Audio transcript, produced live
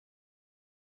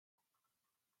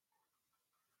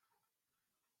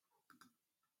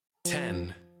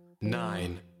10,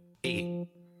 9, 8,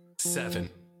 7,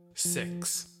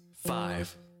 6,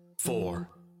 5, 4,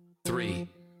 3,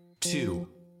 2,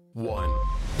 1.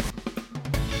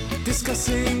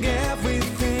 Discussing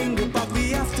everything about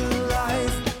the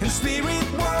afterlife and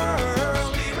spirit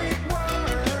world.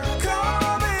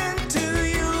 Coming to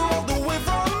you all the way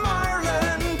from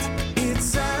Ireland. It's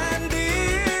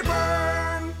Sandie,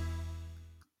 Byrne.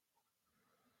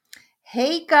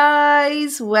 Hey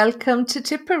guys, welcome to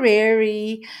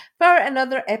Tipperary for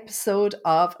another episode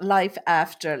of Life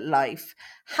After Life.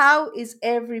 How is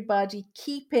everybody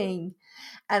keeping?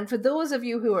 And for those of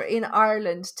you who are in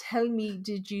Ireland, tell me,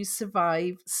 did you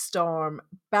survive Storm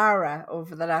Barra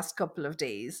over the last couple of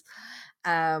days?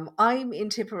 I'm in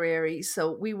Tipperary,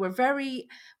 so we were very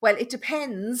well. It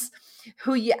depends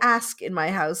who you ask in my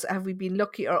house. Have we been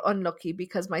lucky or unlucky?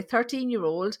 Because my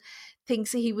 13-year-old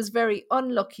thinks he was very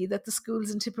unlucky that the schools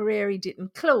in Tipperary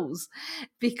didn't close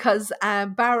because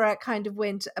Barra kind of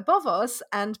went above us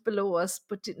and below us,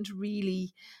 but didn't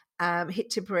really hit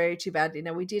Tipperary too badly.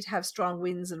 Now, we did have strong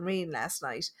winds and rain last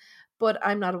night, but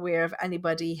I'm not aware of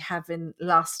anybody having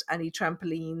lost any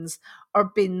trampolines or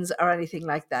bins or anything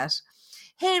like that.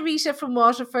 Hey, Rita from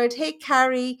Waterford. Hey,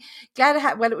 Carrie. Glad to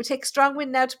have. Well, it would take strong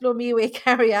wind now to blow me away,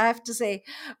 Carrie, I have to say.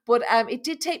 But it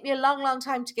did take me a long, long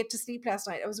time to get to sleep last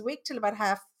night. I was awake till about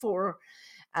half four,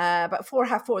 half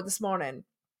four this morning,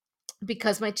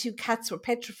 because my two cats were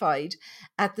petrified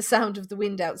at the sound of the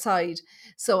wind outside.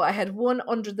 So I had one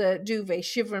under the duvet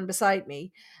shivering beside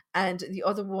me, and the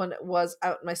other one was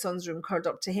out in my son's room curled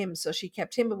up to him. So she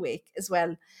kept him awake as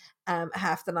well,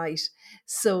 half the night.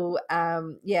 So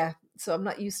yeah, so I'm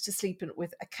not used to sleeping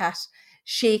with a cat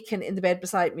shaking in the bed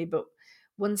beside me. But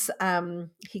once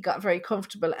he got very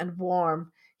comfortable and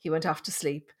warm, he went off to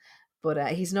sleep.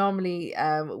 But he's normally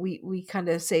we kind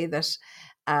of say that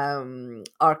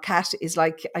our cat is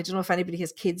like, I don't know if anybody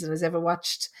has kids and has ever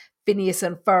watched Phineas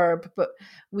and Ferb, but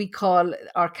we call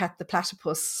our cat the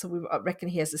platypus, so we reckon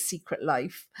he has a secret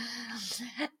life.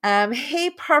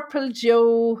 Hey, Purple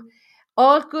Joe,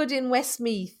 all good in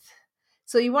Westmeath.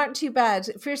 So you weren't too bad.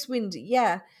 Fierce wind,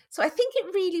 yeah. So I think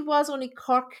it really was only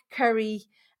Cork, Kerry,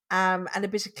 and a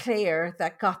bit of Clare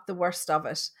that got the worst of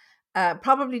it.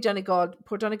 Probably Donegal.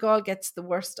 Poor Donegal gets the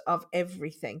worst of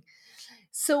everything.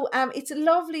 So it's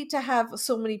lovely to have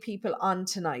so many people on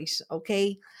tonight,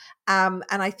 okay? And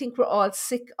I think we're all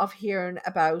sick of hearing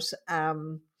about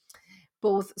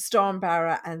both Storm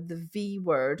Barra and the V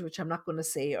word, which I'm not going to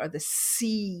say, or the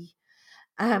C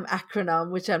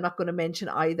acronym, which I'm not going to mention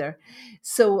either.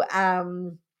 So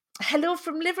hello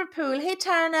from Liverpool. Hey,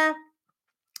 Tarna.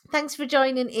 Thanks for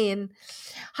joining in.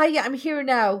 Hiya, I'm here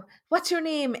now. What's your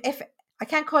name? I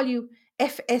can't call you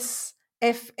FSFNUSAS.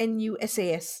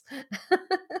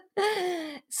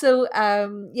 So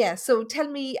yeah, so tell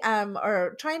me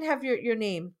or try and have your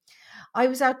name. I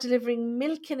was out delivering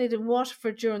milk in it in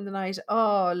Waterford during the night.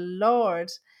 Oh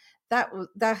Lord. That was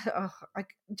that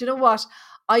do you know what?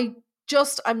 I'm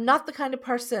not the kind of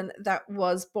person that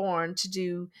was born to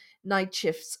do night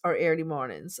shifts or early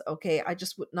mornings. Okay. I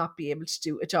just would not be able to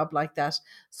do a job like that.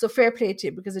 So fair play to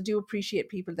you, because I do appreciate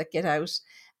people that get out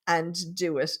and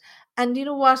do it. And you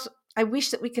know what? I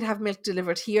wish that we could have milk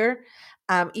delivered here,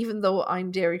 even though I'm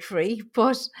dairy free,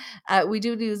 but we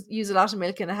do use a lot of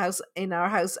milk in our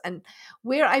house. And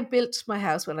where I built my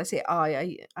house, when I say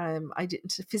I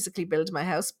didn't physically build my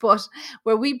house, but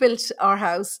where we built our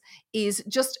house is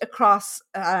just across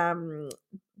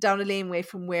down a laneway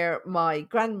from where my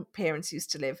grandparents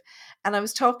used to live. And I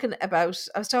was talking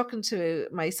to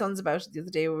my sons about it the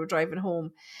other day. We were driving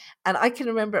home, and I can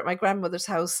remember at my grandmother's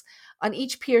house, on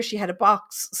each pier she had a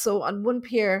box. So on one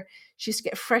pier she used to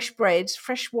get fresh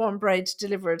warm bread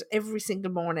delivered every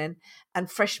single morning, and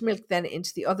fresh milk then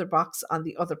into the other box on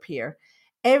the other pier.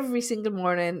 Every single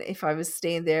morning, if I was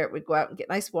staying there, we'd go out and get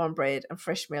nice warm bread and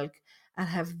fresh milk and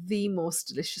have the most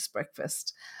delicious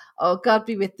breakfast. Oh, God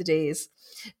be with the days.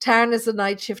 Tarn is a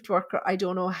night shift worker. I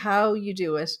don't know how you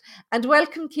do it. And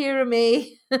welcome, Kira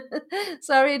May.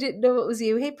 Sorry, I didn't know it was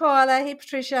you. Hey, Paula. Hey,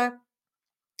 Patricia.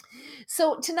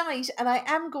 So tonight, and I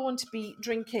am going to be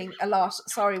drinking a lot,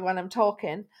 sorry, when I'm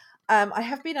talking. I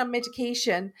have been on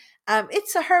medication.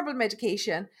 It's a herbal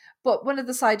medication, but one of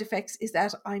the side effects is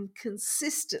that I'm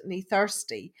consistently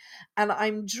thirsty, and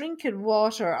I'm drinking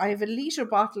water. I have a liter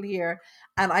bottle here,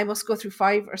 and I must go through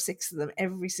 5 or 6 of them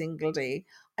every single day.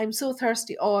 I'm so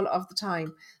thirsty all of the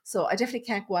time. So I definitely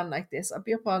can't go on like this. I'll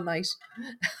be up all night.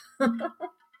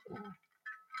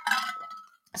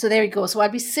 So there you go. So I'll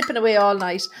be sipping away all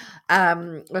night,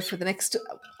 well, for the next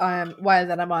while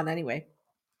that I'm on anyway.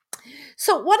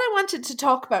 So what I wanted to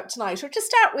talk about tonight, or to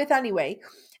start with anyway,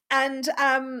 And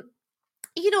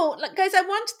like, guys, I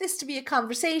want this to be a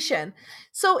conversation.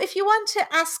 So if you want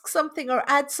to ask something or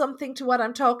add something to what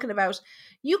I'm talking about,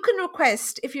 you can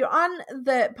request. If you're on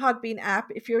the Podbean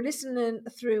app, if you're listening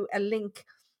through a link,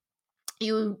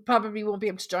 you probably won't be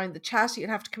able to join the chat. You'll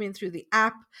have to come in through the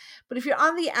app. But if you're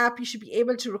on the app, you should be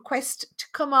able to request to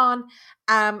come on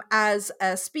as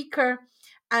a speaker.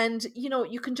 And,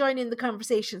 you can join in the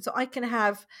conversation. So I can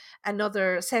have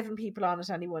another 7 people on at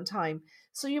any one time.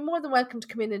 So you're more than welcome to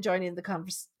come in and join in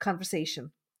the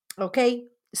conversation. Okay.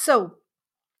 So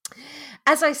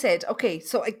as I said, okay,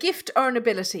 so a gift or an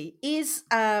ability is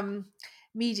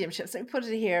mediumship. So let me put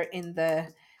it here in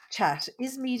the chat.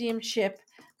 Is mediumship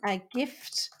a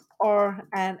gift or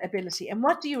an ability? And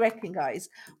what do you reckon, guys?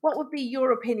 What would be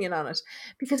your opinion on it?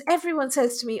 Because everyone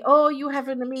says to me, oh, you have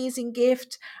an amazing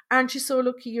gift. Aren't you so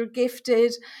lucky you're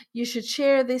gifted? You should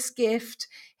share this gift.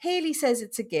 Haley says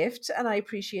it's a gift, and I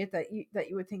appreciate that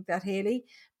you would think that, Haley.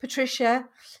 Patricia,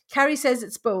 Carrie says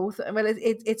it's both. Well,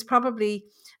 it's probably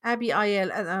Abby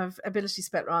IL, and I have ability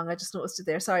spelled wrong. I just noticed it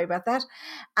there. Sorry about that.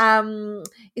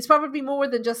 It's probably more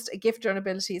than just a gift or an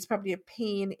ability. It's probably a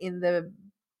pain in the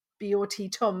BOT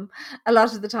tum a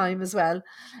lot of the time as well.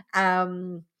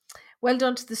 Um, well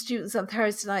done to the students on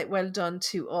Thursday night. Well done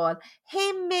to all.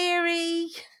 Hey, Mary.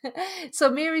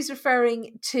 So Mary's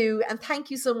referring to, and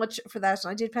thank you so much for that.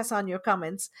 And I did pass on your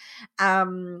comments.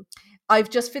 I've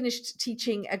just finished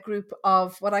teaching a group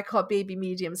of what I call baby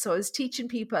mediums. So I was teaching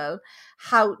people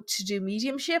how to do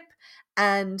mediumship.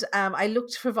 And I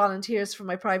looked for volunteers for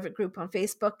my private group on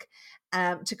Facebook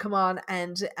to come on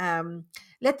and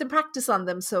let them practice on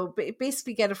them. So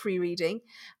basically get a free reading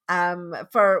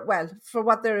for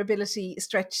what their ability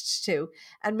stretched to.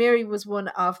 And Mary was one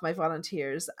of my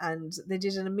volunteers, and they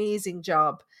did an amazing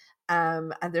job.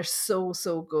 And they're so,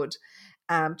 so good.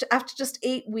 After just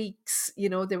 8 weeks,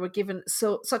 they were given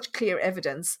such clear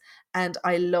evidence, and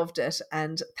I loved it.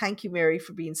 And thank you, Mary,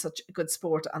 for being such a good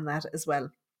sport on that as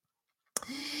well.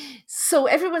 So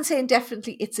everyone's saying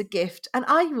definitely it's a gift, and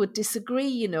I would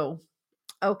disagree,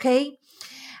 Okay.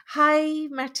 Hi,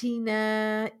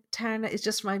 Martina. Tarna is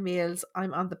just my meals.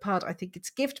 I'm on the pod. I think it's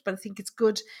a gift, but I think it's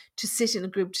good to sit in a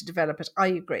group to develop it. I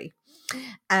agree.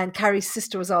 And Carrie's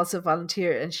sister was also a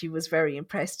volunteer, and she was very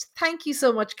impressed. Thank you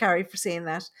so much, Carrie, for saying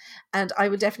that. And I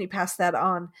will definitely pass that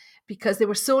on, because they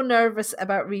were so nervous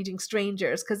about reading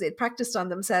strangers, because they'd practiced on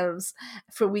themselves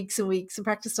for weeks and weeks and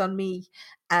practiced on me.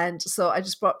 And so I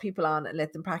just brought people on and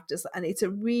let them practice. And it's a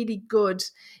really good,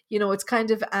 it's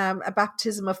kind of a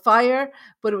baptism of fire,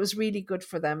 but it was really good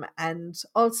for them. And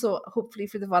also, hopefully,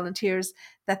 for the volunteers,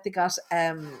 that they got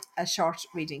a short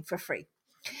reading for free.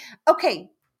 Okay.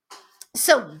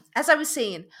 So, as I was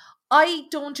saying, I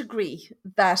don't agree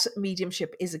that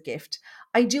mediumship is a gift.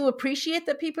 I do appreciate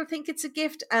that people think it's a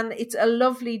gift, and it's a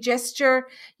lovely gesture,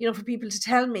 for people to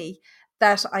tell me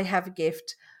that I have a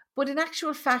gift. But in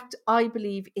actual fact, I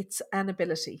believe it's an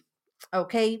ability.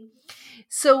 Okay.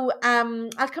 So,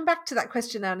 I'll come back to that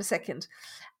question now in a second.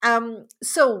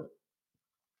 So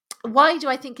why do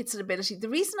I think it's an ability? The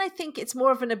reason I think it's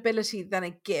more of an ability than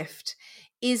a gift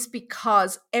is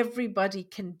because everybody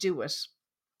can do it.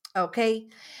 Okay.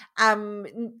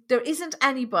 There isn't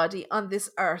anybody on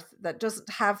this earth that doesn't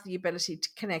have the ability to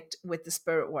connect with the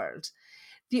spirit world.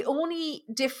 The only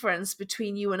difference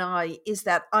between you and I is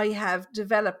that I have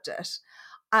developed it.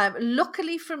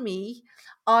 Luckily for me,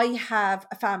 I have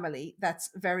a family that's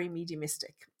very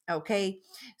mediumistic. Okay.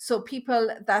 So people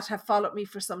that have followed me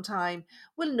for some time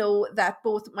will know that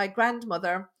both my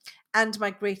grandmother and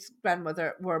my great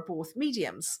grandmother were both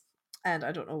mediums. And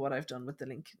I don't know what I've done with the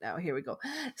link now. Here we go.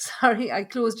 Sorry, I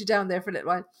closed you down there for a little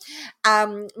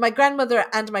while. My grandmother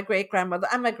and my great grandmother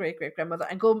and my great great grandmother,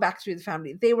 and going back through the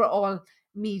family, they were all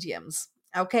mediums.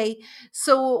 Okay.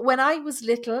 So when I was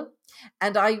little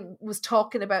and I was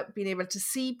talking about being able to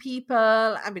see people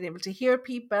and being able to hear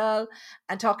people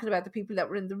and talking about the people that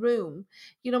were in the room,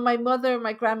 my mother,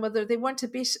 my grandmother, they weren't a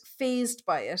bit phased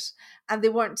by it. And they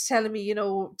weren't telling me,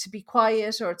 to be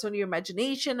quiet, or it's only your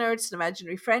imagination, or it's an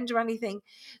imaginary friend or anything.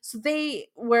 So they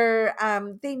were,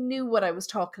 they knew what I was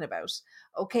talking about.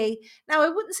 Okay. Now, I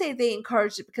wouldn't say they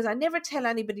encouraged it, because I never tell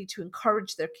anybody to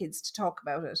encourage their kids to talk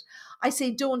about it. I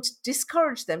say don't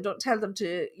discourage them. Don't tell them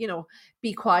to,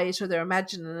 be quiet, or they're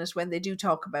imagining it when they do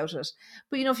talk about it.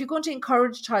 But, if you're going to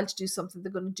encourage a child to do something,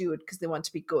 they're going to do it because they want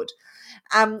to be good.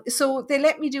 So they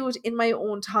let me do it in my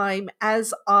own time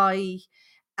as I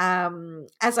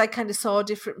as I kind of saw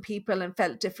different people and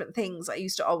felt different things, I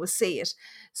used to always say it.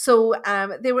 So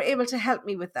they were able to help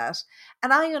me with that.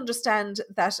 And I understand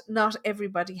that not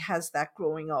everybody has that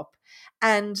growing up.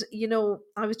 And,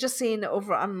 I was just saying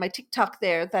over on my TikTok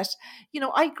there that,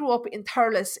 I grew up in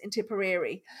Thurles in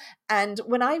Tipperary. And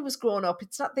when I was growing up,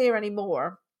 it's not there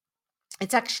anymore.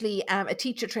 It's actually a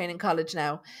teacher training college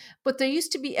now, but there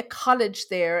used to be a college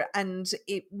there, and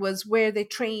it was where they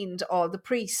trained all the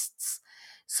priests.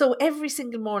 So every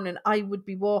single morning I would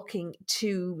be walking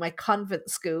to my convent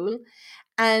school,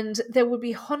 and there would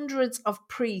be hundreds of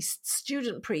priests,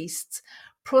 student priests,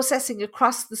 processing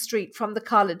across the street from the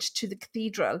college to the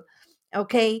cathedral.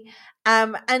 Okay.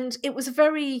 And it was a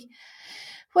very,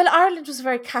 well, Ireland was a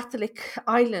very Catholic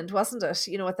island, wasn't it?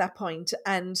 At that point.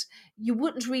 And you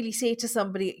wouldn't really say to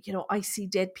somebody, I see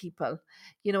dead people.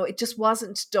 It just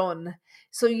wasn't done.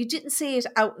 So you didn't say it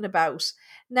out and about.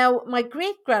 Now, my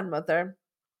great grandmother,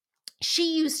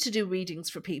 she used to do readings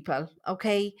for people.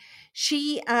 Okay.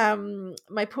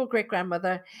 My poor great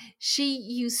grandmother, she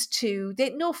used to, they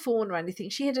had no phone or anything.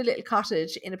 She had a little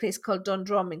cottage in a place called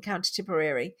Dundrum in County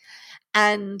Tipperary.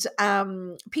 And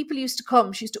people used to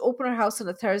come. She used to open her house on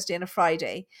a Thursday and a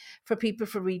Friday for people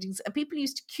for readings. And people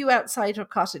used to queue outside her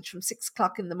cottage from 6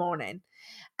 o'clock in the morning.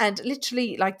 And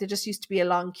literally, like, there just used to be a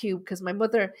long queue, because my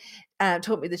mother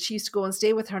told me that she used to go and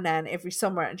stay with her nan every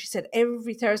summer. And she said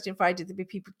every Thursday and Friday there'd be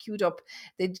people queued up.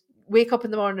 They'd wake up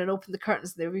in the morning and open the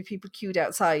curtains, and there would be people queued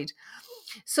outside.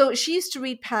 So she used to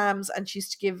read palms, and she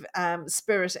used to give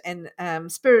spirit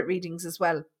readings as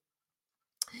well.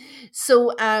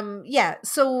 So yeah,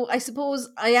 so I suppose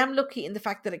I am lucky in the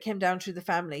fact that it came down through the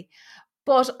family.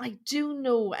 But I do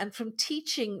know, and from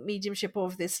teaching mediumship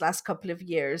over this last couple of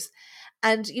years,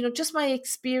 and just my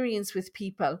experience with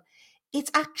people, it's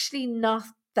actually not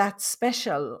that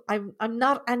special. I'm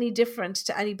not any different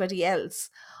to anybody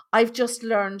else. I've just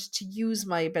learned to use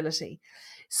my ability.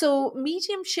 So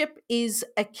mediumship is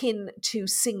akin to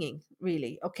singing,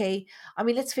 really. Okay. I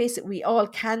mean, let's face it, we all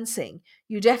can sing.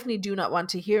 You definitely do not want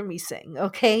to hear me sing.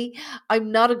 Okay.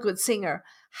 I'm not a good singer.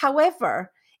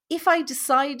 However, if I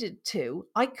decided to,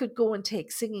 I could go and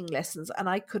take singing lessons, and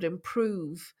I could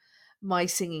improve my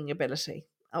singing ability.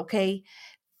 Okay.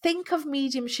 Think of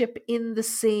mediumship in the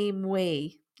same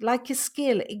way, like a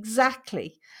skill.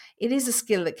 Exactly. It is a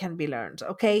skill that can be learned.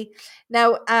 Okay.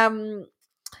 Now,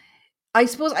 I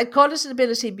suppose I'd call it an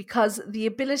ability because the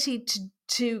ability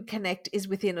to connect is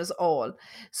within us all.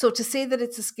 So to say that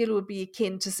it's a skill would be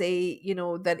akin to say,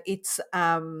 that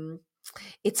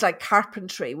it's like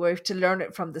carpentry, where you have to learn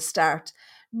it from the start.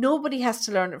 Nobody has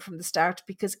to learn it from the start,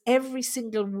 because every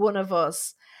single one of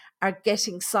us are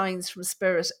getting signs from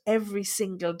spirit every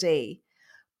single day,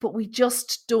 but we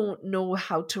just don't know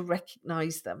how to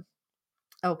recognize them.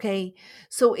 Okay,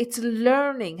 so it's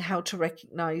learning how to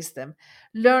recognize them,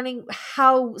 learning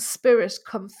how spirits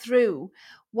come through,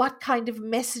 what kind of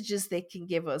messages they can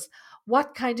give us,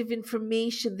 what kind of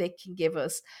information they can give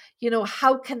us.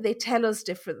 How can they tell us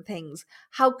different things?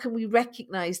 How can we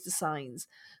recognize the signs?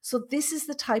 So, this is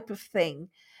the type of thing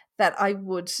that I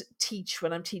would teach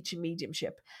when I'm teaching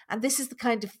mediumship. And this is the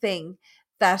kind of thing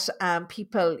that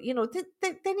people,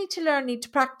 they need to learn, need to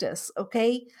practice.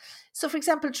 Okay. So, for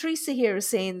example, Teresa here is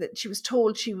saying that she was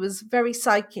told she was very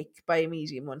psychic by a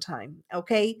medium one time.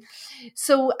 Okay.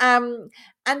 So, and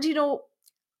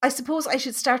I suppose I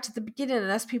should start at the beginning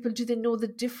and ask people, do they know the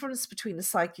difference between a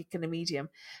psychic and a medium?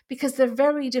 Because they're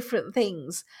very different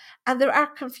things. And there are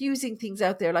confusing things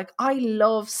out there. Like, I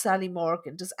love Sally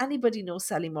Morgan. Does anybody know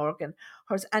Sally Morgan?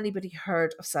 Or has anybody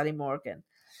heard of Sally Morgan?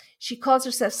 She calls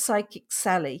herself Psychic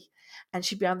Sally, and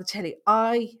she'd be on the telly.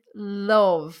 I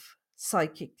love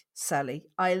Psychic Sally.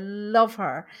 I love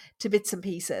her to bits and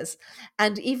pieces.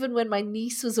 And even when my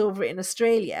niece was over in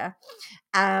Australia,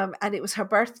 and it was her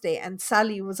birthday, and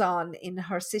Sally was on in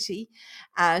her city,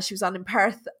 she was on in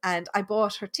Perth, and I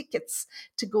bought her tickets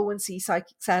to go and see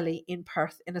Psychic Sally in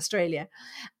Perth in Australia.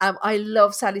 I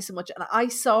love Sally so much, and I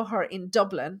saw her in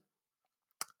Dublin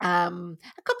a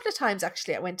couple of times.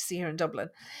 Actually, I went to see her in Dublin,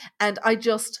 and I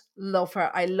just love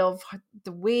her. I love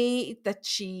the way that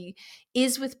she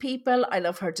is with people. I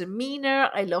love her demeanor.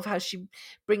 I love how she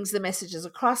brings the messages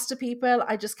across to people.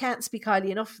 I just can't speak highly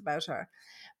enough about her.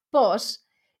 But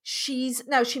she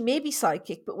may be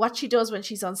psychic, but what she does when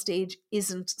she's on stage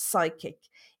isn't psychic,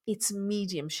 it's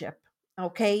mediumship.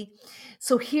 Okay,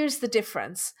 so here's the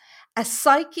difference. A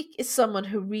psychic is someone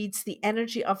who reads the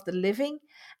energy of the living,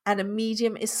 and a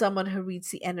medium is someone who reads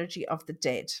the energy of the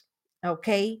dead.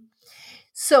 Okay,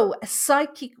 so a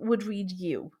psychic would read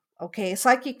you. Okay, a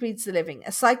psychic reads the living.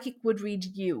 A psychic would read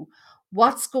you.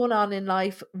 What's going on in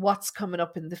life? What's coming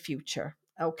up in the future?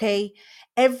 Okay.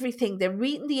 Everything. They're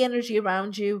reading the energy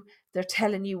around you. They're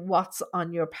telling you what's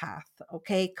on your path.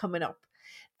 Okay. Coming up.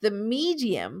 The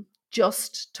medium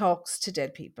just talks to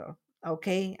dead people.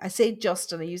 Okay. I say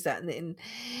just, and I use that in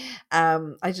I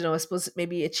don't know, I suppose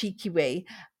maybe a cheeky way,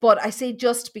 but I say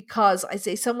just because I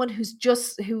say someone who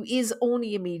is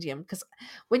only a medium. Because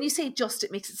when you say just,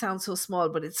 it makes it sound so small,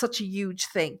 but it's such a huge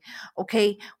thing.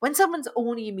 Okay. When someone's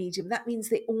only a medium, that means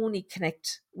they only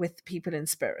connect with people in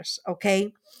spirit.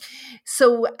 Okay.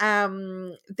 So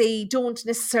they don't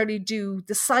necessarily do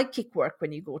the psychic work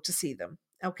when you go to see them.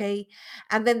 Okay.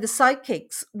 And then the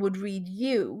psychics would read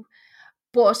you,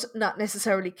 but not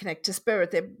necessarily connect to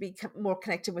spirit. They become more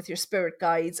connected with your spirit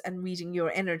guides and reading your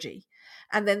energy.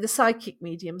 And then the psychic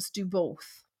mediums do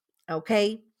both.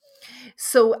 Okay.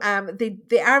 So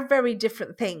they are very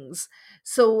different things.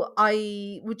 So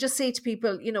I would just say to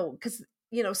people, because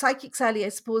Psychic Sally, I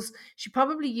suppose she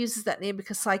probably uses that name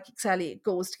because Psychic Sally, it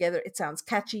goes together. It sounds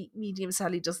catchy. Medium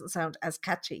Sally doesn't sound as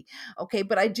catchy. Okay,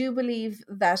 but I do believe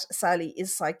that Sally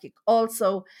is psychic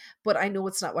also, but I know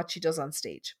it's not what she does on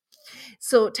stage.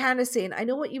 So Tana's saying, I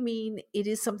know what you mean. It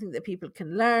is something that people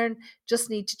can learn. Just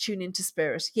need to tune into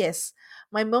spirit. Yes,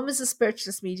 my mum is a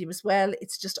spiritualist medium as well.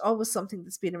 It's just always something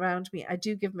that's been around me. I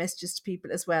do give messages to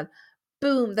people as well.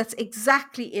 Boom, that's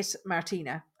exactly it,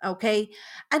 Martina. Okay.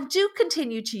 And do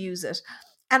continue to use it.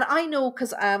 And I know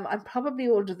because I'm probably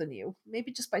older than you,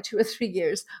 maybe just by 2 or 3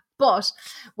 years. But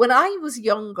when I was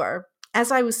younger, as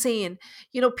I was saying,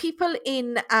 people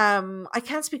in I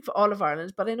can't speak for all of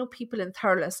Ireland, but I know people in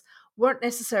Thurles weren't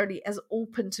necessarily as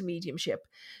open to mediumship.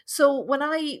 So when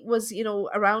I was,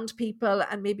 around people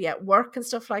and maybe at work and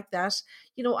stuff like that,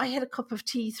 I had a cup of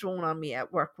tea thrown on me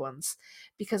at work once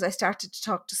because I started to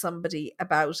talk to somebody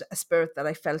about a spirit that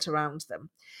I felt around them.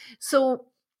 So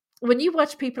when you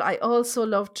watch people, I also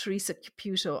love Teresa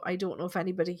Caputo. I don't know if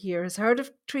anybody here has heard of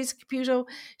Teresa Caputo.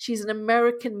 She's an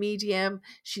American medium.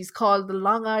 She's called the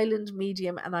Long Island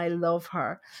Medium, and I love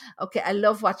her. Okay, I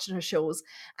love watching her shows.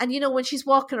 And when she's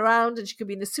walking around and she could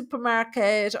be in a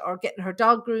supermarket or getting her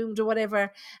dog groomed or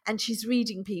whatever, and she's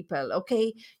reading people,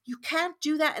 okay, you can't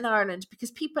do that in Ireland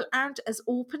because people aren't as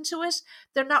open to it.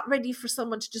 They're not ready for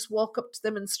someone to just walk up to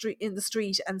them in the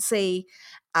street and say,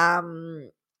 um,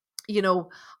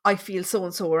 I feel so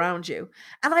and so around you.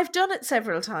 And I've done it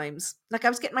several times. Like I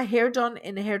was getting my hair done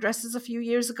in a hairdresser's a few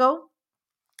years ago.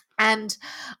 And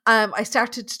I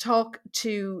started to talk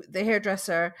to the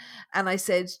hairdresser and I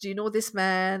said, do you know this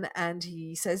man? And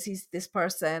he says he's this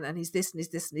person and he's this and he's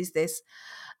this and he's this.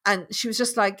 And she was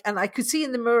just like, and I could see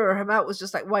in the mirror, her mouth was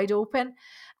just like wide open.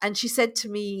 And she said to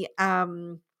me, I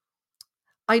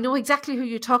know exactly who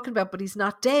you're talking about, but he's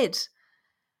not dead.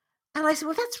 And I said,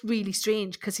 well, that's really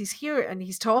strange because he's here and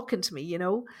he's talking to me.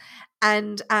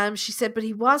 And she said, but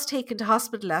he was taken to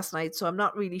hospital last night, so I'm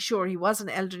not really sure. He was an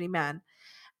elderly man.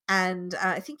 And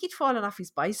I think he'd fallen off his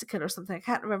bicycle or something. I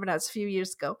can't remember now. It's a few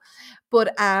years ago.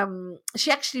 But she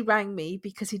actually rang me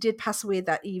because he did pass away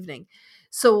that evening.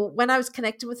 So when I was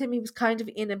connecting with him, he was kind of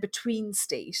in a between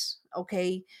state.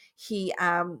 Okay. He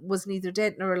was neither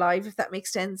dead nor alive, if that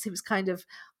makes sense. He was kind of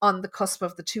on the cusp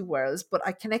of the two worlds, but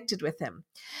I connected with him.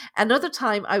 Another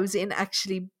time I was in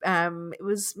actually, it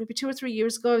was maybe 2 or 3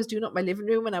 years ago. I was doing up my living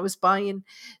room and I was buying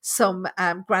some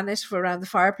granite for around the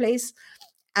fireplace.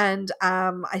 And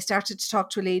I started to talk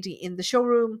to a lady in the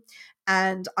showroom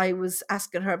and I was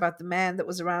asking her about the man that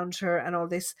was around her and all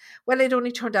this. Well, it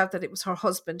only turned out that it was her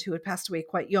husband who had passed away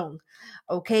quite young.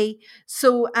 Okay.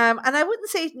 So, and I wouldn't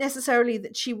say necessarily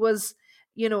that she was,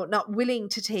 not willing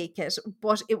to take it,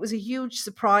 but it was a huge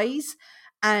surprise.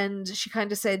 And she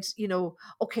kind of said,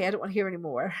 okay, I don't want to hear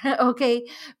anymore. Okay.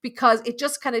 Because it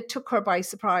just kind of took her by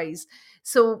surprise.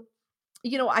 So,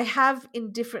 I have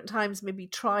in different times maybe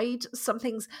tried some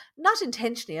things, not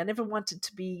intentionally. I never wanted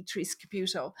to be Teresa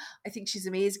Caputo. I think she's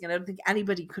amazing and I don't think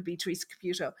anybody could be Teresa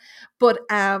Caputo. But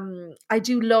I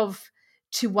do love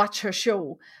to watch her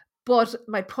show. But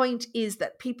my point is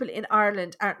that people in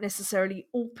Ireland aren't necessarily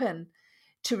open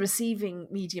to receiving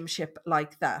mediumship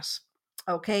like that.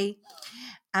 Okay.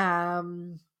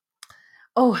 Um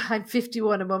Oh, I'm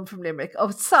 51, a mum from Limerick. Oh,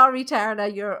 sorry,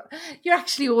 Tarna, you're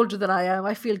actually older than I am.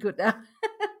 I feel good now.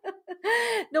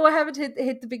 No, I haven't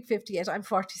hit the big 50 yet. I'm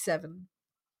 47.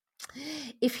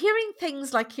 If hearing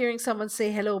things like hearing someone say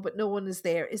hello but no one is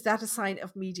there, is that a sign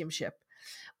of mediumship?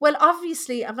 Well,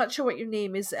 obviously, I'm not sure what your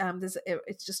name is.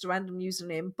 It's just a random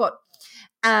username, but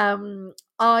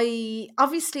I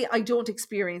don't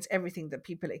experience everything that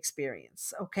people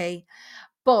experience. Okay,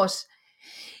 but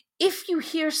if you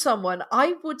hear someone,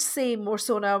 I would say more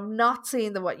so now, I'm not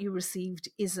saying that what you received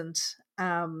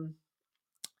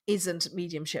isn't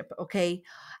mediumship. Okay.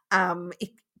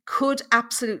 It could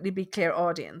absolutely be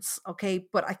clairaudience. Okay.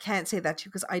 But I can't say that to you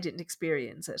because I didn't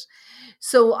experience it.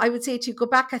 So I would say to you, go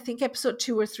back, I think episode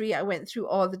 2 or 3, I went through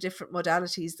all the different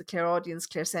modalities, the clairaudience,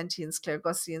 clairsentience,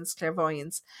 clairgausience,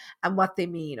 clairvoyance, and what they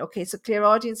mean. Okay, so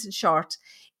clairaudience in short,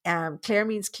 clair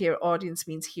means clear, audience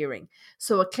means hearing.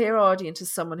 So a clairaudient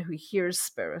is someone who hears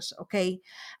spirit, okay?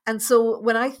 And so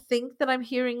when I think that I'm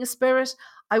hearing a spirit,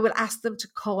 I will ask them to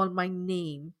call my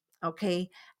name, okay?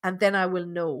 And then I will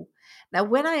know. Now,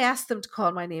 when I ask them to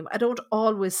call my name, I don't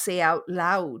always say out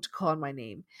loud, call my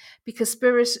name, because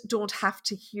spirits don't have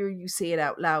to hear you say it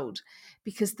out loud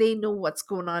because they know what's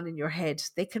going on in your head.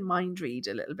 They can mind read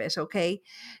a little bit, okay?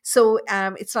 So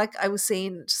it's like I was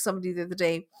saying to somebody the other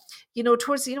day,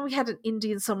 towards, we had an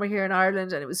Indian summer here in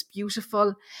Ireland and it was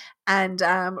beautiful. And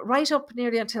right up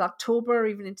nearly until October,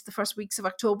 even into the first weeks of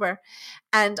October.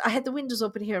 And I had the windows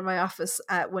open here in my office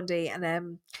one day,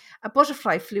 and a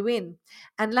butterfly flew in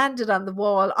and landed on the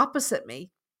wall opposite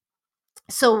me.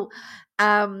 So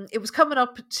it was coming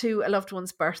up to a loved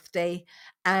one's birthday,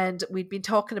 and we'd been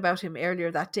talking about him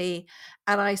earlier that day.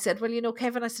 And I said, well,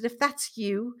 Kevin, I said, if that's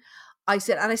you, I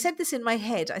said, and I said this in my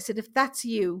head, I said, if that's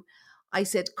you, I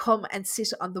said, come and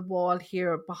sit on the wall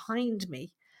here behind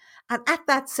me. And at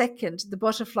that second, the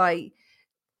butterfly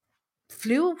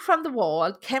flew from the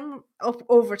wall, came up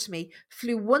over to me,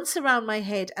 flew once around my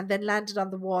head, and then landed on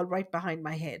the wall right behind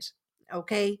my head.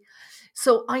 Okay.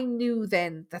 So I knew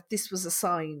then that this was a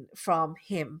sign from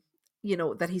him,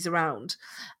 that he's around.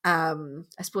 I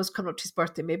suppose coming up to his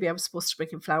birthday, maybe I was supposed to bring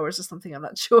him flowers or something, I'm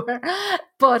not sure.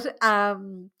 But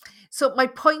so my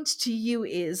point to you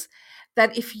is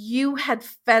that if you had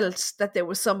felt that there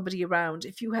was somebody around,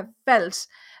 if you have felt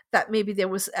that maybe there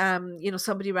was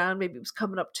somebody around, maybe it was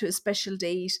coming up to a special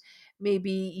date,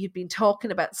 maybe you'd been talking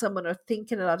about someone or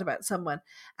thinking a lot about someone,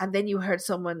 and then you heard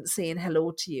someone saying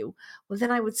hello to you, well,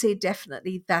 then I would say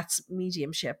definitely that's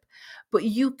mediumship. But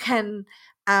you can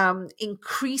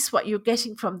increase what you're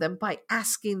getting from them by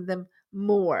asking them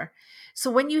more. So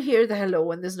when you hear the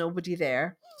hello and there's nobody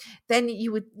there, then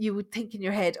you would think in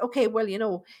your head, okay,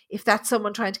 well, if that's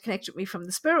someone trying to connect with me from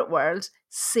the spirit world,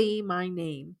 say my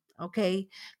name. Okay,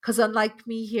 because unlike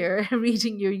me here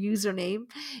reading your username,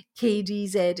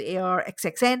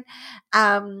 KDZARXXN,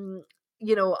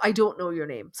 I don't know your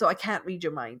name, so I can't read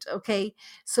your mind. Okay,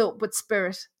 so but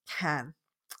spirit can.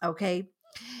 Okay,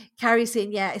 Carrie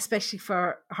saying, yeah, especially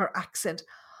for her accent.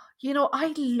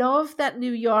 I love that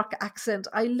New York accent.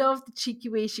 I love the cheeky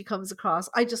way she comes across.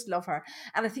 I just love her.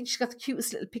 And I think she's got the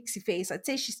cutest little pixie face. I'd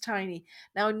say she's tiny.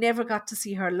 Now, I never got to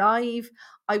see her live.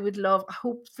 I would love,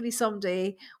 hopefully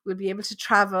someday, we'll be able to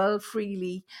travel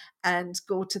freely and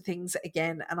go to things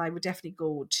again. And I would definitely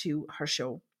go to her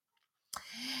show.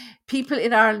 People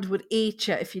in Ireland would hate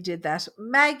you if you did that.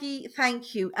 Maggie,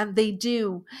 thank you. And they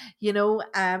do,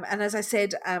 and as I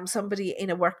said, somebody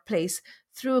in a workplace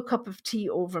threw a cup of tea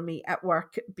over me at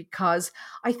work because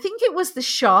I think it was the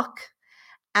shock,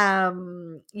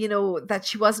 that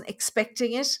she wasn't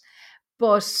expecting it.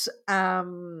 But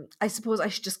I suppose I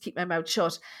should just keep my mouth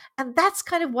shut. And that's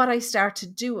kind of what I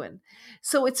started doing.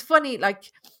 So it's funny,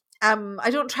 like, I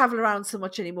don't travel around so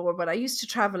much anymore, but I used to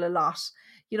travel a lot,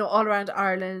 all around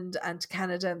Ireland and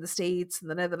Canada and the States and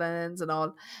the Netherlands and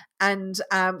all. And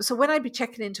so when I'd be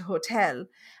checking into a hotel,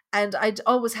 and I'd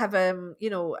always have a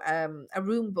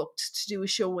room booked to do a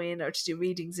show in or to do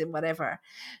readings in, whatever.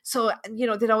 So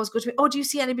they'd always go to me, oh, do you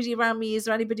see anybody around me? Is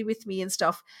there anybody with me and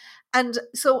stuff? And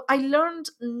so I learned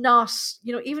not,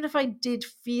 even if I did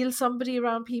feel somebody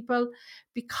around people,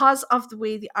 because of the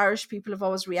way the Irish people have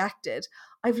always reacted,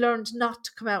 I've learned not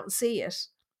to come out and say it,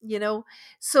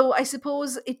 So I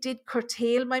suppose it did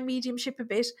curtail my mediumship a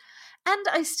bit. And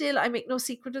I make no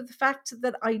secret of the fact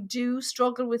that I do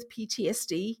struggle with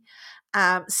PTSD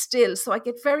still. So I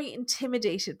get very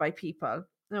intimidated by people.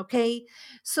 Okay.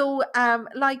 So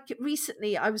like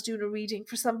recently I was doing a reading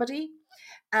for somebody,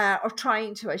 or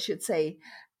trying to, I should say.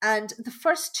 And the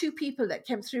first two people that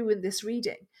came through in this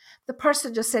reading, the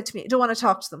person just said to me, I don't want to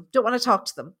talk to them. Don't want to talk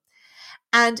to them.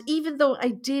 And even though I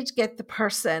did get the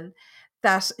person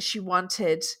that she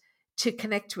wanted to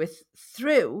connect with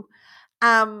through,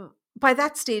 by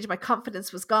that stage, my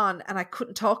confidence was gone and I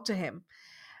couldn't talk to him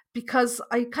because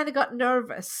I kind of got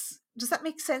nervous. Does that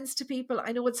make sense to people?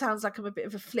 I know it sounds like I'm a bit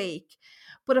of a flake,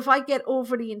 but if I get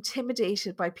overly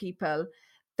intimidated by people,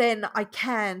 then I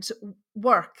can't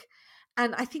work.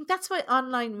 And I think that's why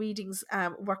online readings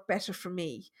work better for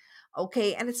me.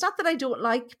 Okay. And it's not that I don't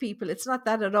like people, it's not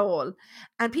that at all.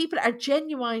 And people are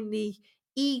genuinely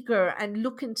eager and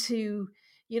looking to,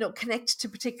 connect to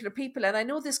particular people. And I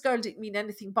know this girl didn't mean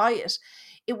anything by it.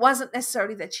 It wasn't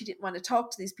necessarily that she didn't want to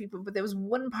talk to these people, but there was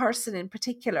one person in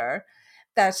particular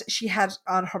that she had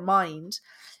on her mind.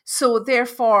 So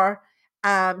therefore,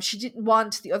 she didn't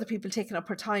want the other people taking up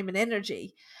her time and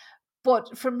energy.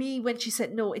 But for me, when she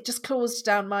said no, it just closed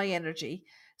down my energy.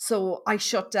 So I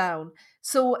shut down.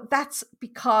 So that's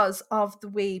because of the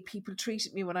way people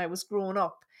treated me when I was growing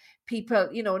up. People,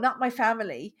 not my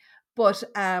family, but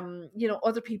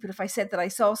other people, if I said that I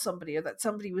saw somebody or that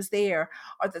somebody was there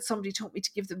or that somebody told me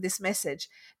to give them this message,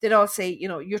 they'd all say,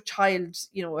 your child,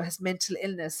 has mental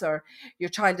illness, or your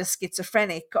child is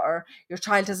schizophrenic, or your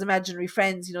child has imaginary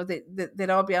friends, they'd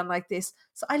all be on like this.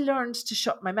 So I learned to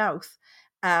shut my mouth.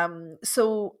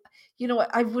 So,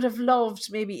 I would have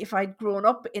loved maybe if I'd grown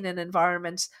up in an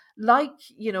environment like,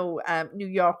 New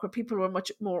York, where people were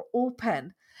much more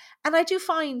open. And I do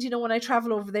find, when I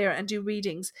travel over there and do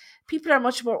readings, people are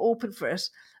much more open for it.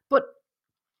 But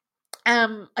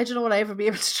I don't know will I ever be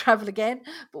able to travel again,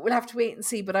 but we'll have to wait and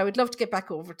see. But I would love to get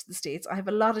back over to the States. I have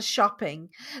a lot of shopping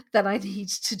that I need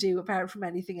to do apart from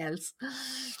anything else.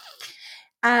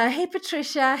 Hey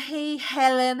Patricia, hey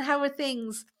Helen, how are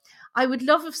things? I would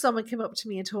love if someone came up to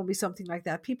me and told me something like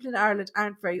that. People in Ireland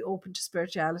aren't very open to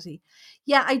spirituality.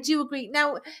 Yeah, I do agree.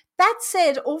 Now, that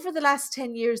said, over the last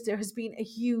 10 years, there has been a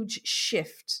huge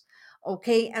shift.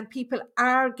 Okay, and people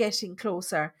are getting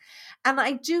closer. And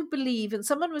I do believe, and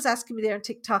someone was asking me there on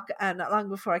TikTok not long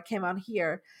before I came on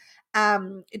here,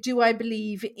 do I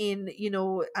believe in,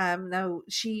 now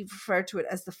she referred to it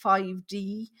as the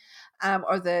 5D,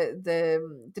 or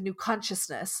the new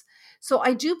consciousness. So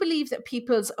I do believe that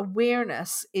people's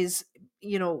awareness is,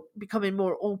 becoming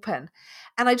more open.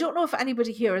 And I don't know if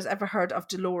anybody here has ever heard of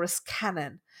Dolores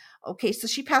Cannon. Okay, so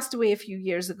she passed away a few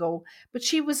years ago, but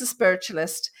she was a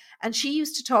spiritualist, and she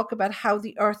used to talk about how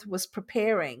the earth was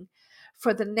preparing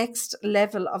for the next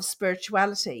level of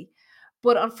spirituality.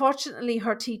 But unfortunately,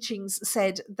 her teachings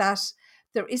said that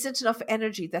there isn't enough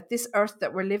energy, that this earth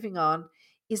that we're living on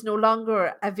is no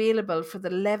longer available for the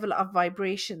level of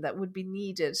vibration that would be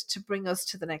needed to bring us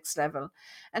to the next level.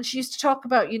 And she used to talk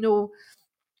about,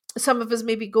 some of us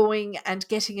maybe going and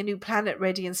getting a new planet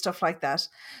ready and stuff like that.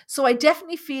 So I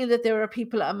definitely feel that there are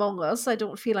people among us. I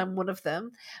don't feel I'm one of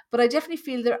them, but I definitely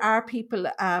feel there are people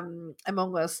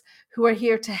among us who are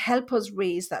here to help us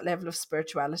raise that level of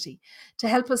spirituality, to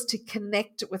help us to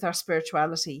connect with our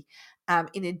spirituality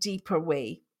in a deeper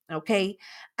way. Okay.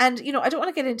 And, I don't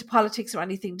want to get into politics or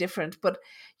anything different, but,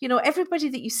 everybody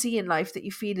that you see in life that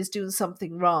you feel is doing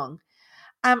something wrong,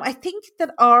 I think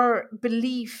that our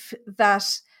belief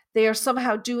that they are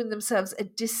somehow doing themselves a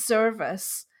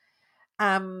disservice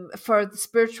for the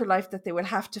spiritual life that they will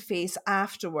have to face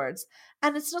afterwards.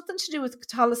 And it's nothing to do with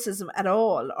Catholicism at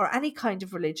all or any kind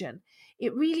of religion.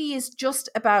 It really is just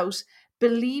about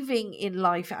believing in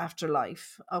life after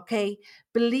life, okay?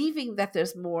 Believing that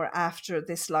there's more after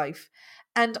this life.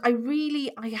 And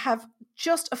I have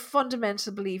just a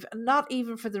fundamental belief, and not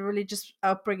even for the religious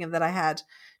upbringing that I had,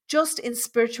 just in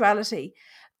spirituality,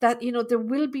 that, there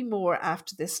will be more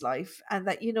after this life, and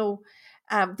that,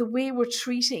 the way we're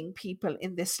treating people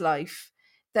in this life,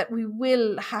 that we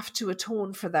will have to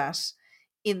atone for that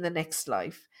in the next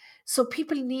life. So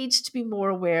people need to be more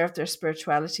aware of their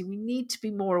spirituality. We need to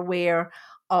be more aware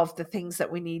of the things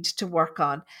that we need to work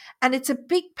on. And it's a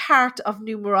big part of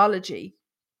numerology.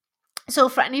 So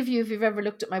for any of you, if you've ever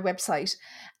looked at my website,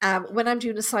 when I'm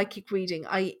doing a psychic reading,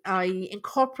 I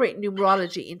incorporate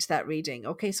numerology into that reading.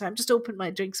 Okay, so I'm just opening my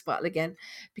drinks bottle again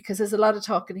because there's a lot of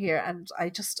talking here, and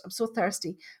I'm so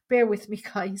thirsty. Bear with me,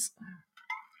 guys.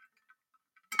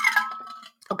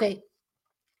 Okay,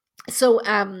 so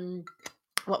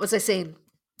what was I saying?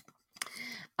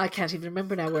 I can't even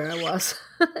remember now where I was.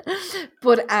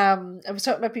 But I was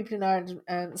talking about people in Ireland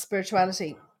and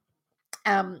spirituality.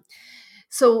 Um,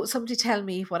 so somebody tell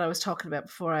me what I was talking about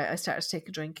before I started to take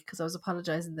a drink, because I was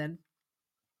apologizing then.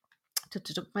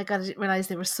 My God, I didn't realize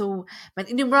they were so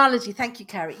many. Numerology. Thank you,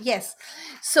 Carrie. Yes.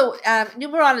 So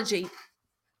numerology.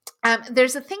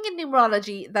 There's a thing in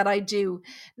numerology that I do.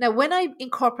 Now, when I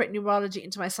incorporate numerology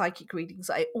into my psychic readings,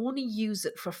 I only use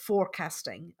it for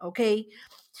forecasting. Okay.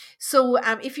 So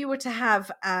if you were to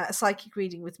have a psychic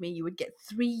reading with me, you would get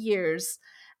 3 years.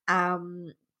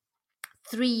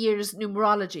 3 years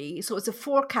numerology. So it's a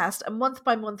forecast, a month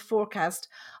by month forecast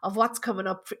of what's coming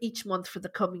up for each month for the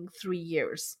coming 3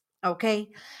 years. Okay.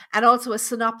 And also a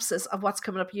synopsis of what's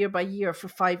coming up year by year for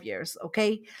 5 years.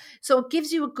 Okay. So it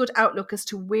gives you a good outlook as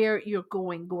to where you're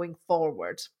going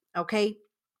forward. Okay.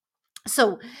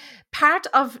 So part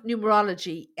of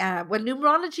numerology,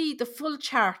 numerology, the full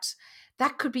chart,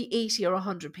 that could be 80 or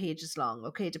 100 pages long,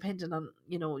 okay, depending on,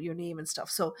 your name and stuff.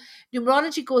 So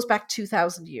numerology goes back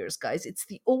 2000 years, guys. It's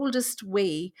the oldest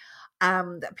way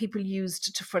that people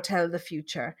used to foretell the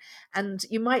future. And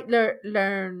you might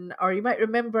learn, or you might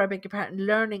remember, I beg your pardon,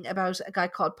 learning about a guy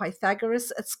called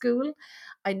Pythagoras at school.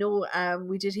 I know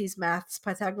we did his maths,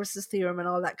 Pythagoras' theorem, and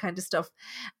all that kind of stuff.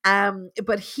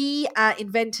 But he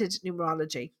invented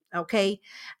numerology, okay?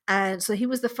 And so he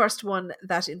was the first one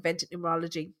that invented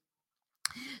numerology.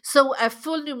 So a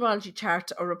full numerology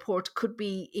chart or report could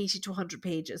be 80 to 100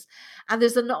 pages. And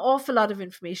there's an awful lot of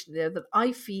information there that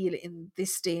I feel in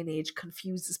this day and age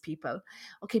confuses people.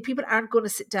 Okay, people aren't going to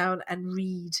sit down and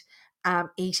read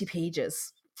 80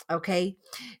 pages. Okay,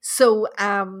 so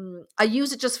I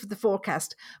use it just for the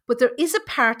forecast, but there is a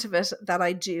part of it that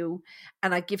I do,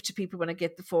 and I give to people when I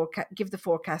get the give the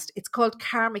forecast. It's called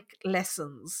karmic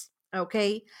lessons.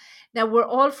 Okay, now we're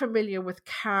all familiar with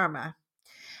karma,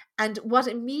 and what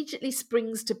immediately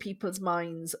springs to people's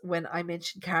minds when I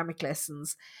mention karmic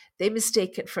lessons, they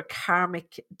mistake it for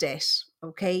karmic debt.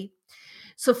 Okay.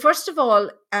 So, first of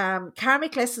all,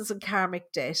 karmic lessons and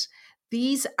karmic debt,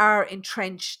 these are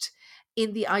entrenched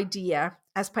in the idea,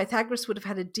 as Pythagoras would have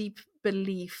had a deep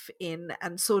belief in,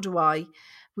 and so do I.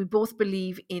 We both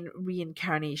believe in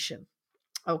reincarnation.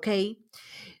 Okay.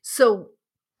 So,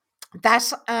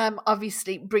 that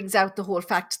obviously brings out the whole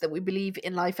fact that we believe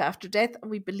in life after death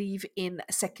and we believe in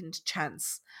a second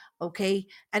chance. Okay.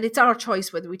 And it's our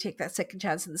choice whether we take that second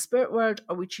chance in the spirit world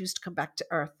or we choose to come back to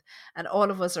earth. And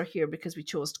all of us are here because we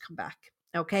chose to come back.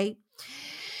 Okay.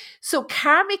 So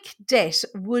karmic debt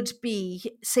would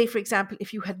be, say, for example,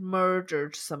 if you had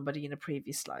murdered somebody in a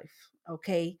previous life.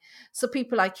 Okay. So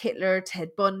people like Hitler,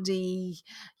 Ted Bundy,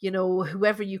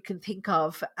 whoever you can think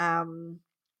of,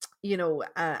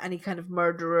 any kind of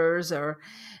murderers or,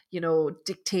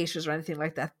 dictators or anything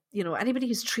like that. Anybody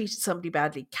who's treated somebody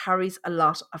badly carries a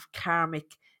lot of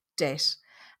karmic debt.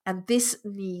 And this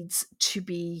needs to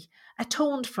be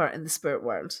atoned for in the spirit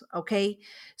world. Okay.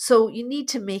 So you need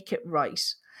to make it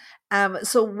right.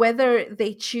 So whether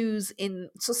they choose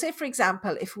so say, for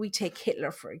example, if we take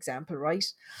Hitler, for example, right?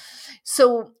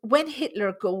 So when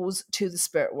Hitler goes to the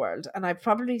spirit world, and I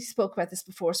probably spoke about this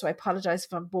before, so I apologize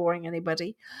if I'm boring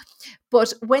anybody,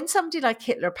 but when somebody like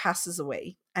Hitler passes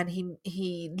away and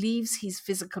he leaves his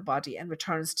physical body and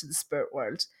returns to the spirit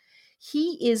world,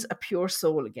 he is a pure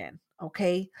soul again.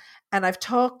 Okay. And I've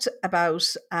talked about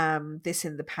this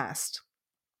in the past,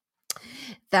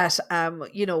 that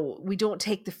we don't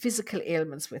take the physical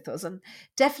ailments with us, and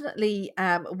definitely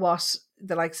what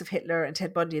the likes of Hitler and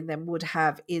Ted Bundy and them would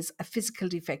have is a physical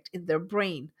defect in their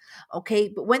brain. Okay,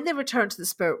 but when they return to the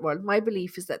spirit world, my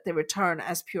belief is that they return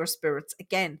as pure spirits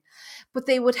again, but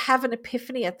they would have an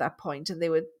epiphany at that point and they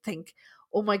would think,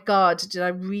 oh my god, did I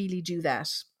really do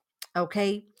that?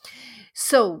 Okay,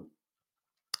 so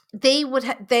they would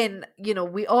then,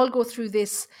 we all go through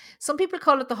this. Some people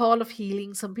call it the hall of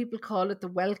healing, some people call it the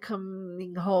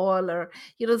welcoming hall, or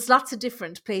there's lots of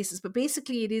different places, but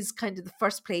basically it is kind of the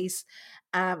first place,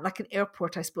 like an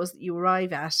airport, I suppose, that you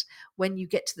arrive at when you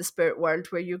get to the spirit world,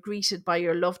 where you're greeted by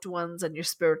your loved ones and your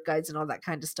spirit guides and all that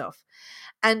kind of stuff.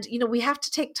 And, we have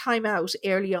to take time out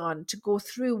early on to go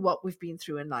through what we've been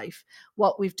through in life,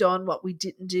 what we've done, what we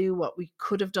didn't do, what we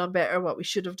could have done better, what we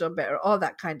should have done better, all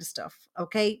that kind of stuff.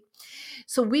 Okay.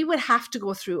 So we would have to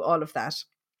go through all of that.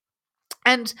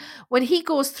 And when he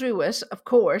goes through it, of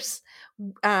course,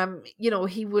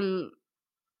 he will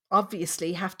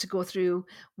obviously have to go through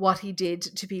what he did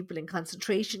to people in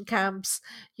concentration camps,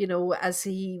 as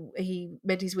he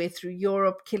made his way through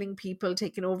Europe, killing people,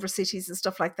 taking over cities and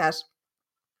stuff like that.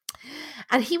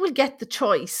 And he will get the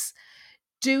choice.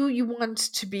 Do you want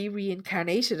to be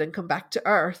reincarnated and come back to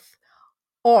Earth?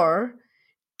 Or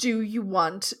do you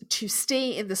want to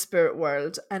stay in the spirit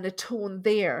world and atone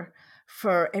there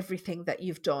for everything that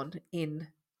you've done in,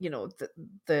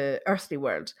 the earthly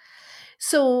world?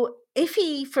 So if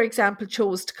he, for example,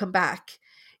 chose to come back,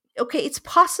 okay, it's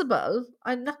possible.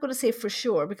 I'm not going to say for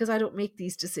sure because I don't make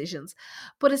these decisions,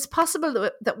 but it's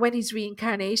possible that when he's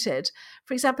reincarnated,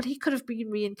 for example, he could have been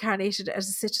reincarnated as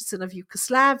a citizen of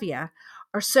Yugoslavia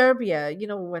or Serbia.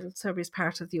 Well, Serbia is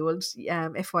part of the old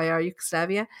FYR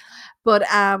Yugoslavia, but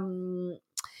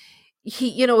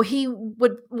he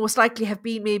would most likely have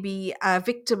been maybe a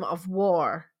victim of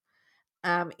war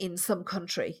in some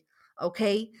country.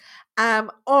 Okay.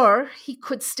 Or he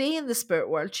could stay in the spirit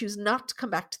world, choose not to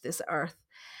come back to this earth,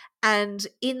 and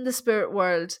in the spirit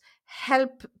world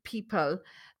help people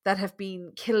that have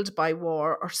been killed by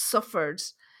war or suffered,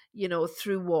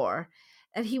 through war.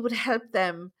 And he would help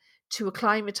them to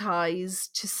acclimatize,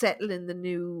 to settle in their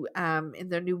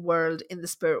new world, in the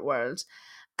spirit world.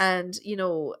 And,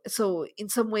 so in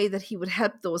some way that he would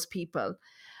help those people,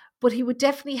 but he would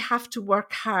definitely have to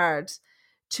work hard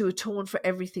to atone for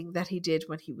everything that he did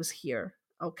when he was here.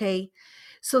 Okay.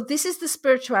 So this is the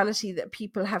spirituality that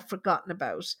people have forgotten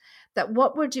about, that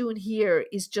what we're doing here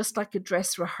is just like a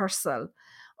dress rehearsal.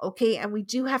 Okay. And we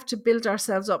do have to build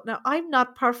ourselves up. Now, I'm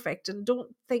not perfect, and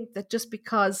don't think that just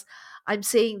because I'm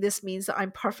saying this means that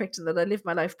I'm perfect and that I live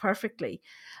my life perfectly.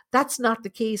 That's not the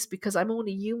case, because I'm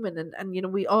only human,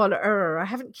 and we all err. I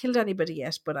haven't killed anybody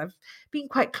yet, but I've been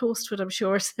quite close to it, I'm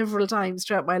sure, several times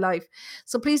throughout my life.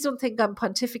 So please don't think I'm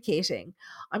pontificating.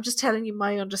 I'm just telling you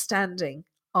my understanding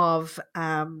of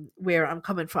where I'm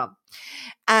coming from.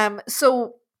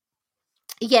 So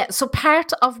yeah, so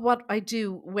part of what I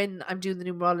do when I'm doing the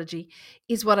numerology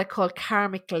is what I call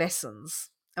karmic lessons.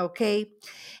 Okay.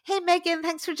 Hey Megan,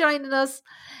 thanks for joining us.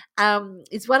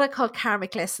 It's what I call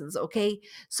karmic lessons. Okay.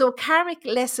 So a karmic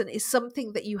lesson is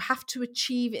something that you have to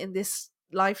achieve in this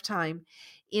lifetime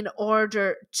in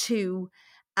order to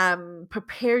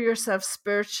prepare yourself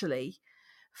spiritually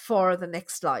for the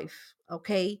next life.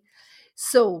 Okay.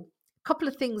 So, a couple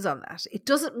of things on that. It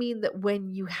doesn't mean that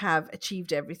when you have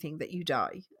achieved everything that you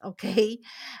die. Okay.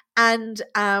 And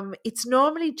it's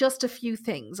normally just a few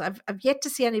things. I've yet to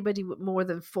see anybody with more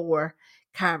than 4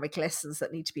 karmic lessons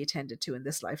that need to be attended to in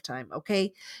this lifetime.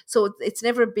 Okay. So it's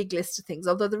never a big list of things,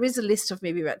 although there is a list of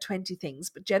maybe about 20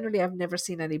 things, but generally I've never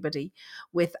seen anybody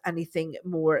with anything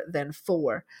more than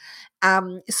 4.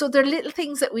 So there are little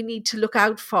things that we need to look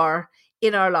out for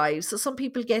in our lives. So some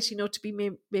people get, to be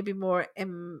maybe more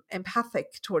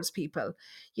empathic towards people,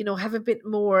 have a bit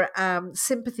more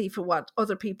sympathy for what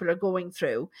other people are going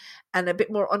through, and a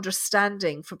bit more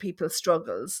understanding for people's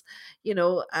struggles.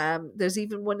 There's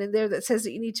even one in there that says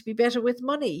that you need to be better with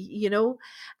money.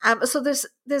 So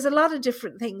there's a lot of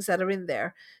different things that are in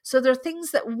there. So there are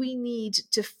things that we need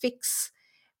to fix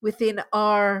within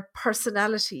our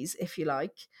personalities, if you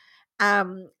like,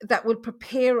 that will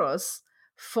prepare us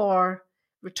for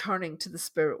returning to the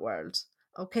spirit world.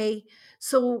 Okay.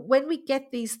 So when we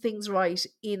get these things right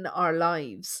in our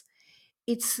lives,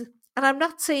 and I'm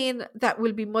not saying that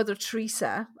will be Mother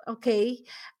Teresa. Okay.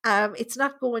 It's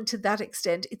not going to that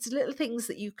extent. It's little things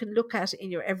that you can look at in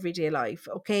your everyday life.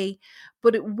 Okay.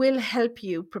 But it will help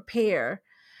you prepare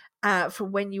for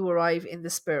when you arrive in the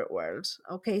spirit world.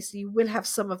 Okay, so you will have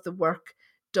some of the work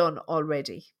done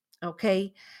already.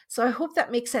 Okay, so I hope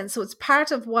that makes sense. So it's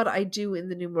part of what I do in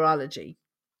the numerology.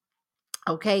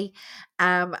 Okay,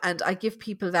 and I give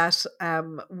people that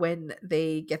when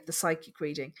they get the psychic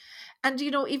reading, and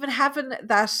even having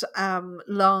that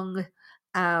long,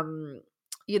 um,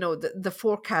 the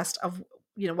forecast of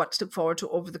what to look forward to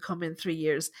over the coming 3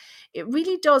 years, it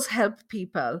really does help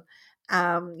people.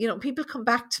 People come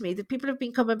back to me. The people have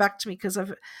been coming back to me because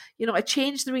I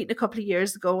changed the reading a couple of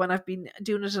years ago, and I've been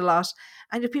doing it a lot.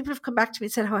 And people have come back to me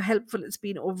and said how helpful it's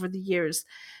been over the years.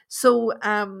 So,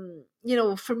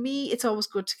 for me, it's always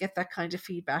good to get that kind of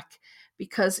feedback,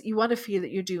 because you want to feel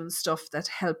that you're doing stuff that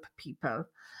help people.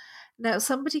 Now,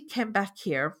 somebody came back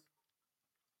here.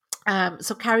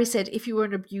 So Carrie said, if you were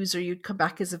an abuser, you'd come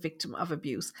back as a victim of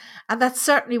abuse. And that's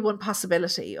certainly one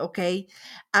possibility, okay?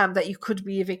 That you could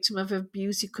be a victim of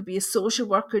abuse. You could be a social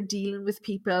worker dealing with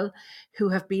people who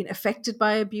have been affected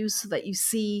by abuse, so that you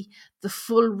see the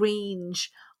full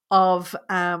range of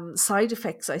side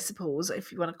effects, I suppose,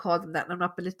 if you want to call them that. And I'm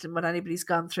not belittling what anybody's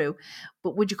gone through,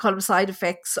 but would you call them side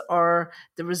effects or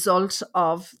the result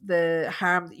of the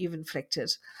harm that you've inflicted?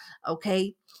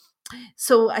 Okay.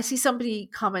 So I see somebody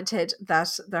commented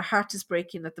that their heart is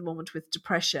breaking at the moment with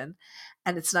depression,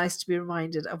 and it's nice to be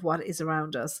reminded of what is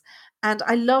around us. And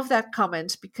I love that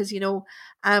comment, because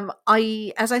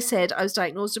as I said, I was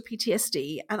diagnosed with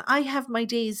PTSD, and I have my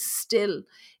days still.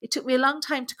 It took me a long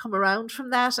time to come around from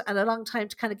that, and a long time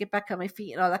to kind of get back on my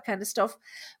feet and all that kind of stuff.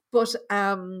 But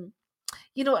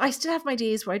I still have my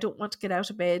days where I don't want to get out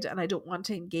of bed, and I don't want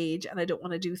to engage, and I don't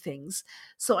want to do things.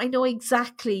 So I know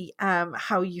exactly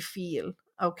how you feel.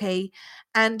 Okay.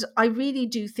 And I really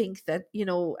do think that,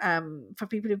 for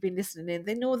people who've been listening in,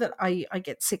 they know that I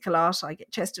get sick a lot. I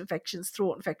get chest infections,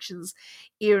 throat infections,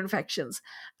 ear infections.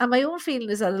 And my own feeling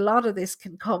is that a lot of this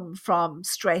can come from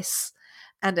stress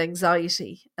and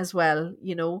anxiety as well,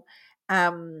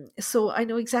 so I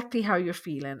know exactly how you're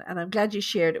feeling, and I'm glad you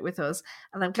shared it with us.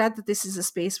 And I'm glad that this is a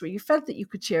space where you felt that you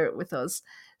could share it with us.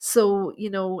 So,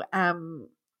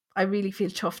 I really feel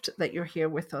chuffed that you're here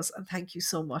with us, and thank you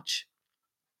so much.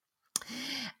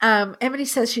 Emily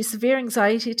says she's severe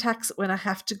anxiety attacks when I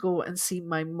have to go and see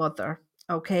my mother.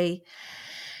 Okay.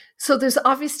 So there's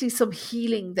obviously some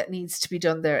healing that needs to be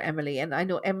done there, Emily. And I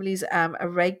know Emily's a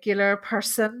regular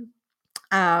person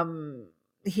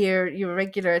here. You're a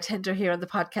regular attender here on the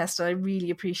podcast, and I really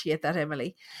appreciate that,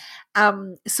 Emily.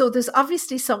 So there's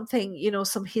obviously something,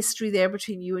 some history there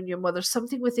between you and your mother,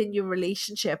 something within your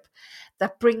relationship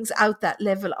that brings out that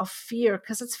level of fear.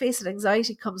 Because let's face it,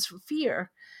 anxiety comes from fear,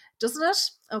 doesn't it?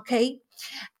 Okay.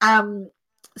 Um,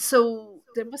 so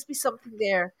there must be something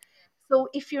there. So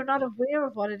if you're not aware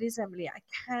of what it is, Emily, I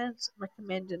can't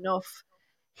recommend enough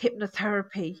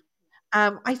hypnotherapy.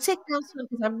 I'd say counseling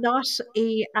because I'm not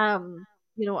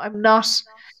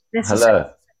necessarily.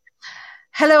 Hello.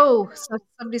 Hello, so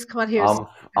somebody's come on here.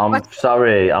 I'm What?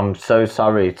 sorry. I'm so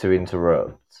sorry to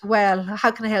interrupt. Well,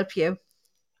 how can I help you?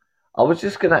 I was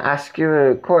just going to ask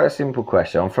you quite a simple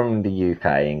question. I'm from the UK,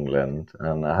 England,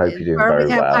 and I hope you're doing very Birmingham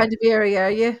well. kind of area,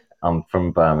 are you? I'm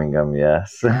from Birmingham,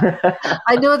 yes. Yeah.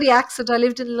 I know the accent. I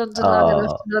lived in London long enough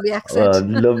Oh, to know the accent. well,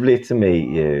 lovely to meet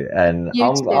you. And You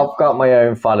too. I've got my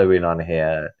own following on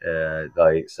here,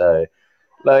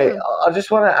 Cool. I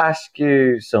just want to ask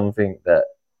you something that,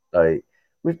 like,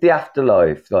 with the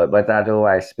afterlife, like, my dad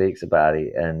always speaks about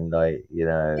it, and, like,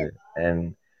 Yeah,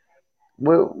 and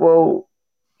well,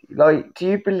 like, do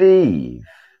you believe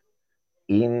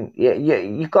in? Yeah, yeah,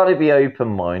 you've got to be open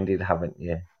minded, haven't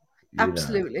you? You know,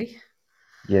 absolutely.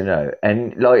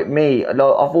 and like me, like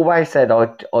I've always said, I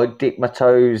dip my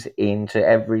toes into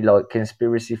every like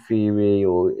conspiracy theory,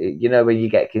 or when you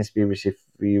get conspiracy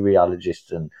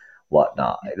theoryologists and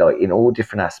whatnot, like in all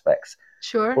different aspects.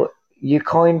 Sure. But you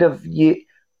kind of you,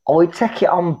 I take it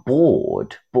on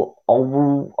board, but I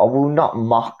will not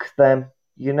mock them.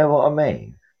 You know what I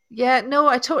mean? Yeah, no,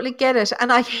 I totally get it.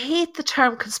 And I hate the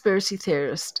term conspiracy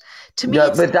theorist. To me, No,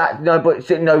 it's but that no, but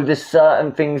no. There's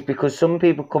certain things because some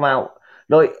people come out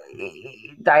like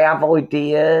they have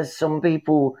ideas. Some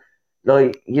people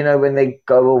like when they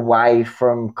go away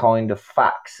from kind of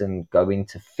facts and go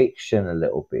into fiction a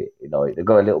little bit. Like they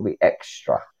go a little bit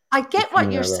extra. I get If you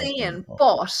what you're know where I'm coming saying, from.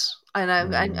 but and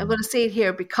I'm Mm, going to say it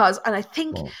here because, and I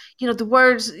think well, the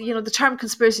words, the term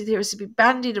conspiracy theorist has been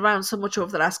bandied around so much over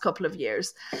the last couple of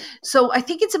years. So I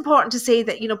think it's important to say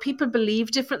that people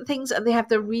believe different things and they have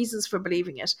their reasons for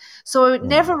believing it. So I would mm,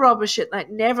 never rubbish it, and I'd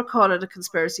never call it a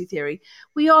conspiracy theory.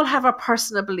 We all have our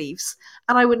personal beliefs,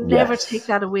 and I would never take yes.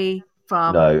 that away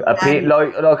from No. any.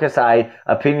 Like I say,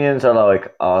 opinions are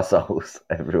like arseholes.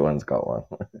 Everyone's got one.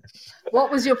 What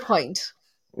was your point?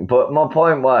 But my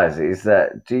point was is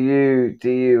that do you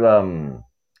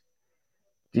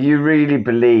really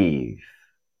believe,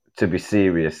 to be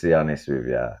seriously honest with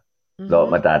you, like Hmm.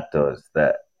 my dad does,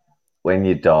 that when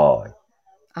you die,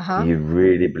 Uh do huh. you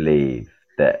really believe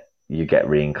that you get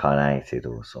reincarnated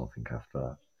or something after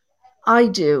that? I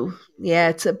do. Yeah,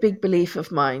 it's a big belief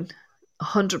of mine.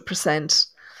 100%.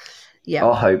 Yeah.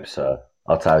 I hope so.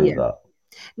 I'll tell you Yeah. that.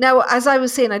 Now, as I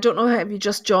was saying, I don't know have you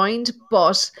just joined,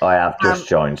 but I have um just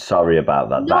joined. Sorry about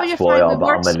that. no, you're That's why fine. We I'm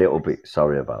weren't. a little bit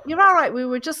sorry about You're all right. We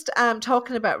were just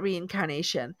talking about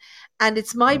reincarnation, and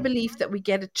it's my that. belief that we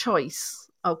get a choice.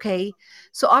 Okay,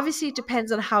 so obviously it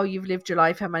depends on how you've lived your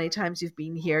life, how many times you've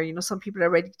been here. Some people are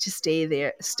ready to stay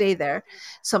there, stay there.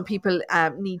 Some people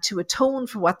need to atone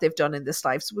for what they've done in this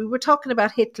life. So we were talking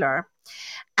about Hitler,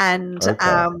 and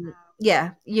Okay.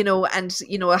 yeah, and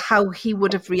how he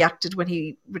would have reacted when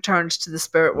he returned to the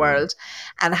spirit Mm. world,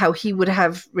 and how he would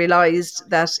have realized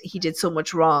that he did so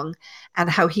much wrong, and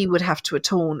how he would have to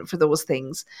atone for those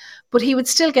things. But he would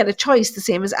still get a choice, the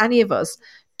same as any of us.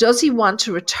 Does he want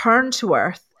to return to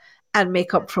earth and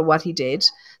make up for what he did?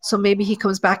 So maybe he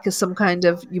comes back as some kind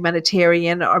of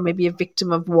humanitarian, or maybe a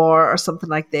victim of war or something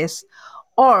like this.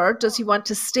 Or does he want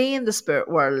to stay in the spirit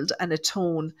world and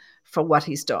atone for what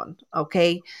he's done?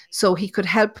 Okay. So he could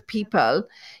help people,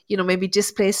 maybe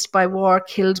displaced by war,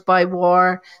 killed by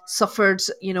war, suffered,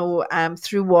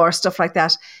 through war, stuff like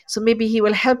that. So maybe he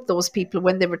will help those people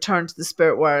when they return to the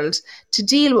spirit world to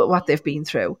deal with what they've been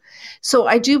through. So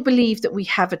I do believe that we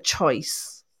have a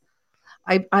choice.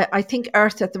 I think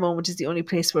Earth at the moment is the only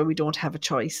place where we don't have a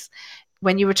choice.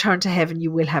 When you return to heaven,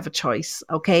 you will have a choice.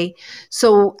 Okay.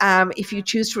 So if you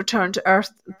choose to return to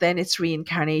Earth, then it's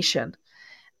reincarnation.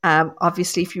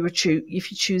 Obviously, if you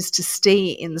choose to stay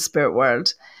in the spirit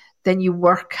world, then you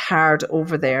work hard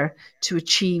over there to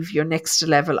achieve your next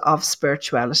level of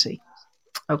spirituality.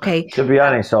 Okay. To be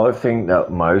honest, I think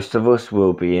that most of us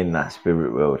will be in that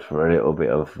spirit world for a little bit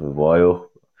of a while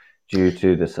due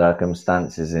to the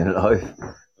circumstances in life.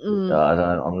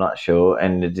 Mm. I'm not sure,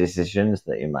 and the decisions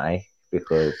that you make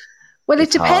because Well, it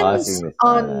it's hard depends in this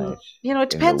day and on, age it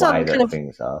in the depends on way kind that of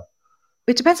things are.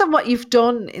 It depends on what you've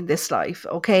done in this life,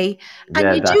 okay? And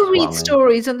Yeah, you do that's what read I mean.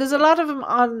 stories, and there's a lot of them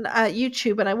on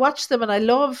YouTube, and I watch them, and I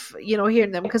love,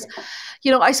 hearing them because,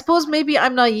 I suppose maybe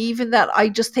I'm naive in that I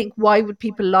just think, why would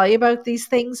people lie about these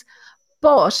things?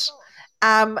 But,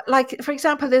 like for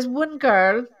example, there's one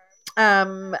girl,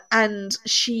 and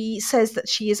she says that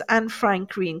she is Anne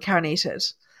Frank reincarnated.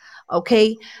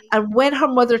 Okay. And when her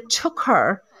mother took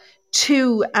her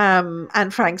to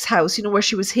Anne Frank's house, where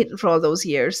she was hidden for all those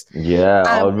years, Yeah,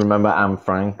 I um, remember Anne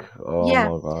Frank. Oh yeah,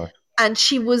 my god. and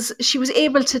she was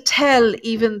able to tell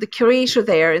even the curator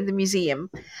there in the museum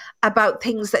about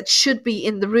things that should be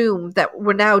in the room that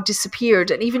were now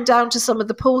disappeared, and even down to some of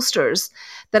the posters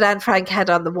that Anne Frank had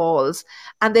on the walls.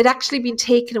 And they'd actually been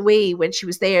taken away when she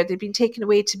was there. They'd been taken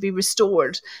away to be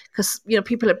restored because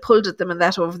people had pulled at them and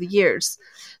that over the years.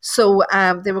 So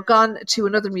they were gone to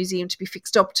another museum to be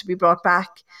fixed up, to be brought back.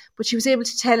 But she was able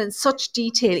to tell in such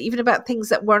detail, even about things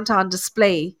that weren't on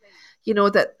display,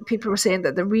 that people were saying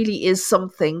that there really is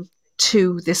something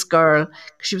to this girl,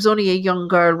 because she was only a young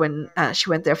girl when she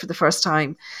went there for the first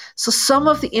time. So some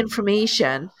of the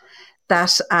information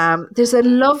that there's a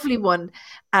lovely one.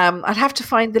 I'd have to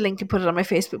find the link and put it on my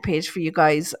Facebook page for you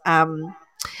guys.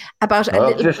 About a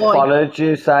I've little just boy. followed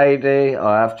you, Sadie.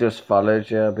 I have just followed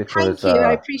you because Thank you.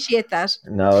 I appreciate that.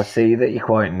 no, I see that you're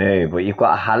quite new, but you've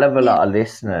got a hell of a Yeah. lot of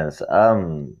listeners.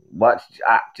 What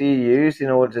app do you use in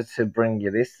order to bring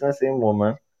your listeners in,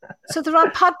 woman? So they're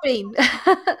on Podbean.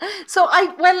 So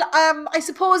I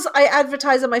suppose I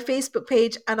advertise on my Facebook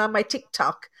page and on my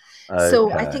TikTok.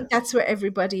 So I Okay. think that's where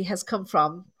everybody has come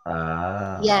from.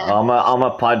 Ah, Yeah. I'm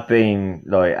a Podbean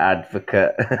like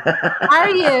advocate. Are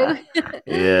you?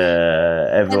 Yeah,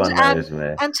 And everyone knows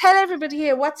me. tell everybody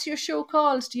here, what's your show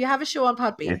called? Do you have a show on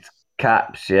Podbean? It's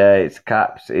caps, yeah, it's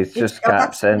caps. It's just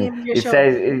That's caps, the and name of your it show.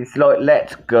 says it's like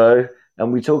let's go,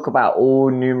 and we talk about all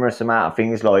numerous amount of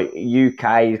things. Like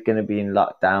UK is going to be in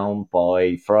lockdown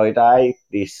by Friday,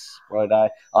 this Friday.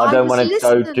 I I don't was want to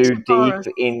go listening too to deep Boris.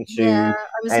 Yeah, into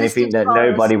I was listening anything to that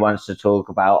Boris. nobody wants to talk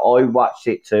about. I watched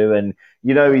it too, and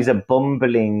Yeah. he's a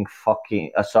bumbling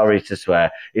fucking. Sorry to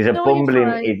swear. He's a No, you're bumbling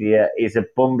fine. idiot. He's a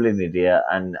bumbling idiot,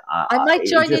 and I might it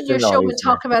join in just your show and annoys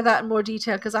me. talk about that in more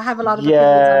detail because I have a lot of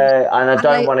opinions on it. Yeah, and I And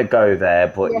don't want to go there,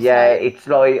 but you're yeah, fine. it's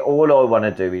like all I want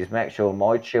to do is make sure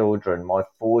my children, my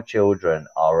four children,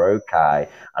 are okay,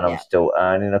 and I'm Yeah. still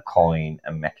earning a coin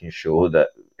and making sure that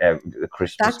the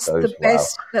Christmas That's the goes well.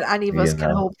 best that any of us You can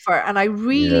know? hope for. And I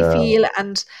really Yeah, feel,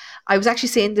 and I was actually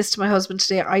saying this to my husband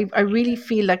today, I really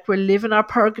feel like we're living our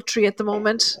purgatory at the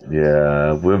moment.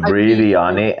 yeah, we're I really really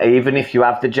on do. it. Even if you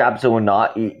have the jabs or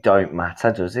not, it don't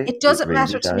matter, does it? It It doesn't really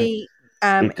matter to don't. me.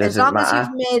 It As doesn't long as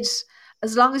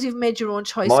matter. you've made your own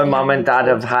choice My and you mum haven't and been dad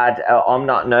have forced. had. I'm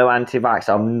not no anti-vax.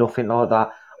 I'm nothing like that.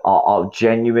 I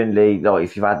genuinely like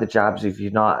if you've had the jabs, if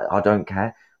you're not, I don't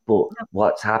care. But No.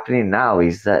 what's happening now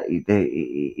is that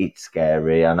it's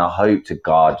scary, and I hope to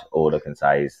God all I can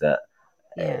say is that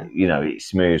Yeah. it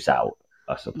smooths out.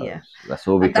 I Yeah. suppose that's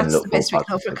all we And can that's look the for best we can hope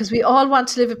for positive. because we all want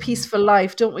to live a peaceful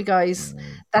life, don't we, guys?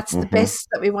 That's the Mm-hmm. best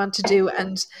that we want to do,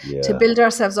 and to Yeah, build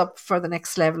ourselves up for the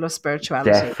next level of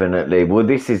spirituality. definitely. Well,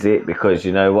 this is it because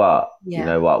you know what? You Yeah,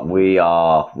 know what? We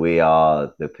are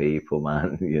the people,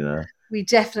 man. we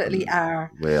definitely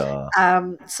are. We are.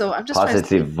 So I'm just trying to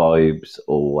Positive see. vibes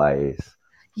always.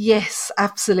 Yes,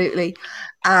 absolutely.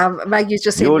 Maggie's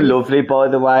just saying You're when you. lovely, by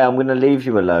the way. I'm going to leave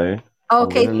you alone. I'm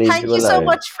going Okay, to leave thank you you so alone.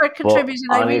 much for But contributing.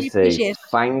 I really honestly, appreciate it.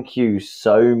 thank you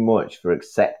so much for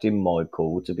accepting my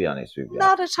call, to be honest with you.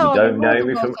 Not at You all. You're don't more know than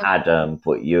me from welcome. Adam,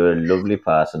 but you're a lovely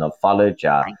person. I've followed you,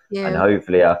 Thank and you.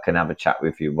 hopefully I can have a chat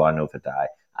with you one other day.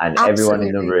 And everyone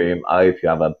in the Absolutely. room, I hope you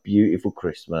have a beautiful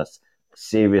Christmas,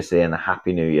 seriously, and a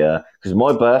happy New Year. Because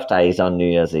my birthday is on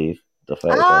New Year's Eve, the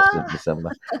 31st of Ah,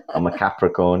 December. I'm a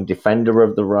Capricorn, defender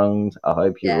of the wronged. I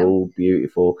hope you're yeah. all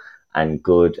beautiful and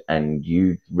good and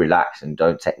you relax and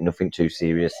don't take nothing too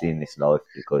seriously in this life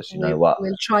because you know what?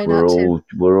 We'll try We're not to. all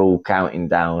we're all counting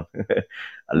down. I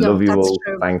No, love you that's all.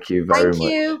 true. Thank you Thank very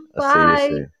much. you. I'll see you Bye.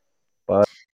 soon. Bye.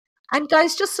 And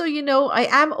guys, just so you know, I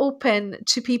am open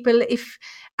to people if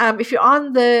you're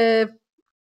on the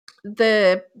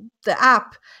the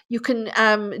app, you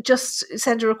can just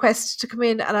send a request to come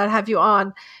in and I'll have you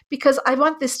on, because I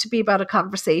want this to be about a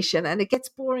conversation, and it gets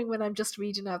boring when I'm just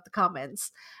reading out the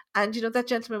comments. And that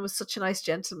gentleman was such a nice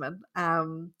gentleman.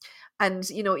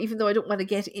 And even though I don't want to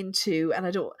get into, and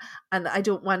I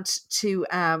don't want to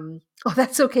oh,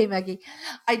 that's okay, Maggie.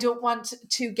 I don't want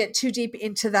to get too deep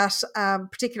into that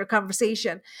particular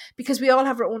conversation, because we all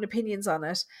have our own opinions on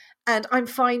it, and I'm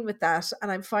fine with that,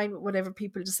 and I'm fine with whatever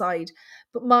people decide.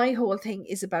 But my my whole thing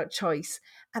is about choice.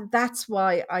 And that's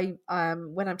why I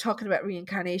when I'm talking about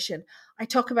reincarnation, I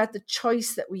talk about the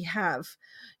choice that we have.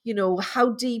 You know,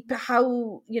 how deep,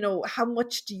 how, you know, how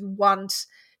much do you want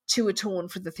to atone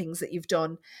for the things that you've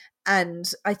done?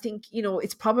 And I think, you know,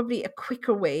 it's probably a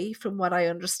quicker way, from what I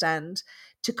understand,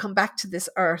 to come back to this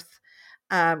earth,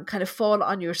 kind of fall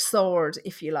on your sword,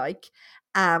 if you like,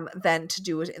 than to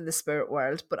do it in the spirit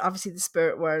world. But obviously, the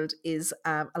spirit world is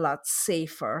a lot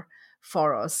safer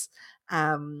for us,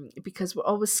 because we're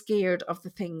always scared of the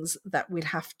things that we'll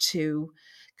have to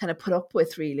kind of put up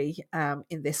with, really,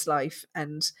 in this life.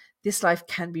 And this life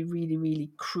can be really,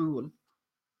 really cruel.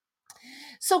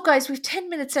 So, guys, we've 10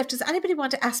 minutes left. Does anybody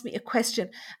want to ask me a question?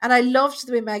 And I loved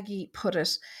the way Maggie put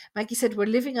it. Maggie said, "We're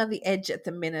living on the edge at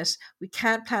the minute. We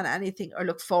can't plan anything or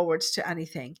look forward to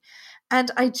anything." And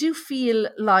I do feel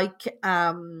like,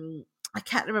 I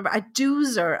can't remember, a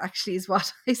doozer actually is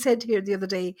what I said here the other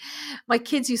day. My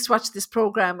kids used to watch this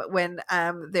program when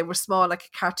they were small, like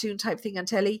a cartoon type thing on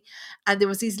telly. And there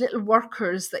was these little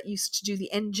workers that used to do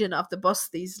the engine of the bus,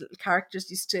 these little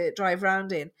characters used to drive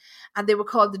around in, and they were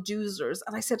called the doozers.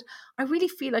 And I said, I really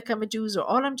feel like I'm a doozer.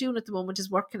 All I'm doing at the moment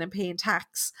is working and paying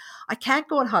tax. I can't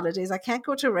go on holidays. I can't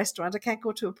go to a restaurant. I can't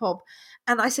go to a pub.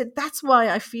 And I said, that's why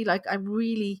I feel like I'm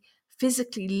really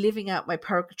physically living out my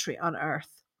purgatory on earth.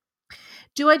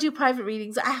 Do I do private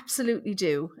readings? I absolutely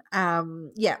do.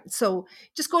 Yeah. So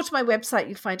just go to my website.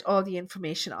 You'll find all the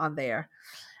information on there.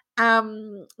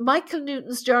 Michael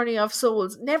Newton's Journey of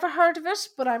Souls. Never heard of it,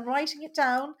 but I'm writing it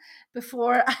down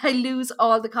before I lose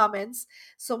all the comments.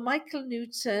 So Michael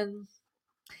Newton,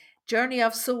 Journey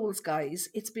of Souls, guys.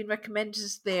 It's been recommended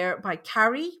there by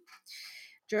Carrie.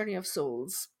 Journey of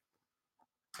Souls.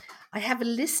 I have a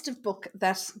list of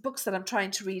books that I'm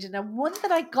trying to read, and now one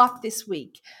that I got this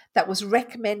week that was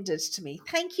recommended to me.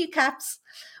 Thank you, Caps.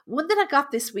 One that I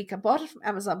got this week, I bought it from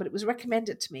Amazon, but it was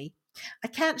recommended to me. I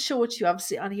can't show it to you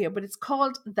obviously on here, but it's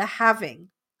called The Having.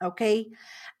 Okay,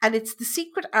 and it's The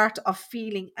Secret Art of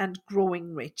Feeling and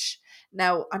Growing Rich.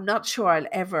 Now, I'm not sure I'll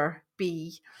ever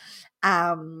be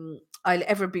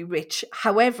rich.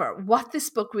 However, what this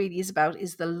book really is about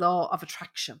is the law of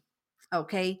attraction.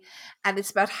 Okay. And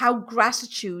it's about how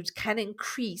gratitude can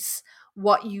increase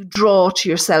what you draw to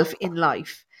yourself in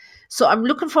life. So I'm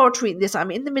looking forward to reading this. I'm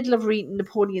in the middle of reading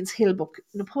Napoleon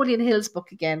Hill's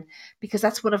book again, because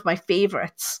that's one of my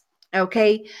favorites.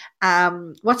 Okay.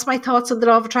 What's my thoughts on the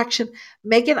law of attraction?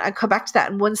 Megan, I'll come back to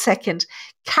that in 1 second.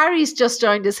 Carrie's just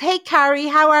joined us. Hey, Carrie,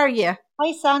 how are you?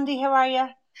 Hi, Sandie. How are you?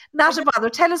 Not a bother.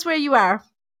 Tell us where you are.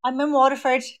 I'm in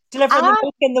Waterford, delivering the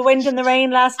milk in the wind and the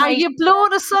rain last Are night. you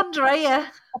blown asunder, are you?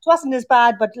 It wasn't as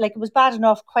bad, but like it was bad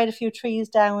enough. Quite a few trees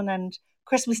down and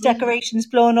Christmas decorations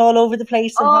blown all over the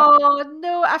place. And Oh,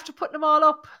 no, after putting them all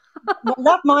up. well,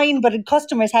 not mine, but in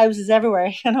customers' houses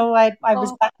everywhere. You know, I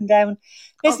was batting down.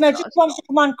 Listen, I just God. wanted to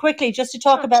come on quickly just to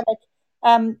talk Sure. about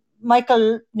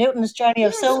Michael Newton's Journey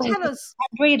of Yes, Souls. tell us. I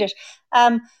can't read it.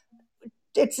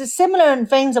 It's similar in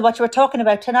veins of what you were talking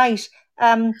about tonight.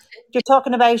 You're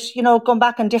talking about, you know, going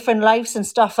back in different lives and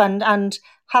stuff, and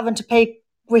having to pay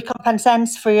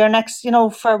recompense for your next, you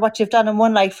know, for what you've done in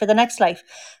one life for the next life.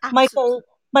 Absolutely.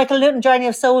 Michael Newton Journey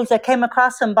of Souls, I came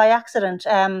across him by accident.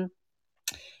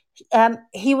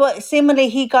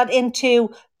 He got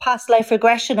into past life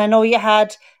regression. I know you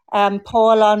had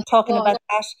Paul on talking Paul. about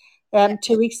that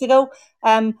 2 weeks ago.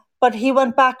 But he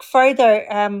went back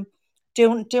further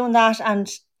doing that, and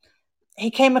he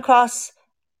came across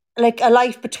like a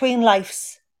life between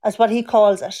lives, as what he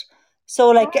calls it. So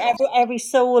like every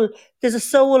soul, there's a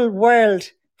soul world,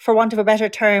 for want of a better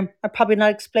term. I'm probably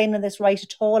not explaining this right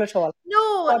at all.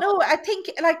 No, I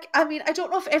think, like, I mean, I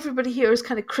don't know if everybody here is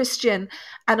kind of Christian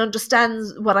and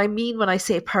understands what I mean when I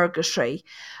say purgatory,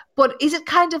 but is it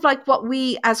kind of like what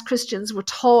we as Christians were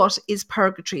taught is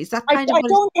purgatory? Is that I kind of what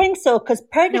don't think so, because No.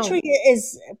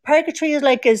 purgatory is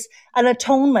like is an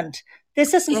atonement.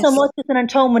 This isn't so Yes. much as an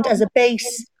atonement as a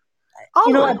base, All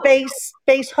you know, right. a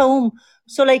base home.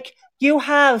 So like you're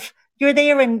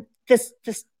there in this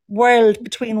world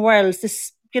between worlds,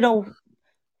 this, you know,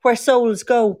 where souls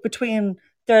go between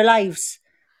their lives.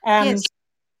 Yes.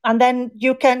 And then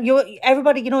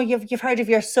everybody, you know, you've heard of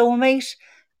your soulmate,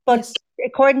 but Yes.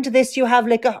 according to this, you have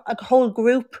like a whole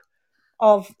group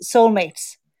of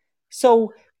soulmates.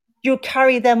 So you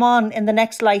carry them on in the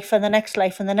next life and the next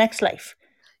life and the next life.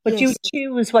 But you Yes.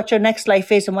 choose what your next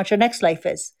life is and what your next life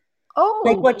is.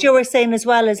 Like Oh, what you were saying as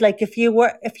well is like if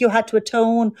you had to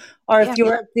atone, or yeah. if you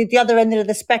were the other end of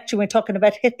the spectrum, we're talking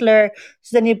about Hitler.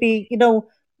 So then you'd be, you know,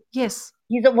 Yes.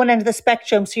 he's at one end of the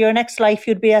spectrum. So your next life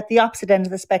you'd be at the opposite end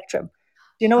of the spectrum.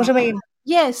 Do you know what I mean?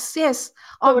 Yes, yes.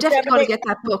 Oh, So I'm it's definitely going to everything. get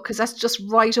that book because that's just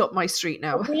right up my street It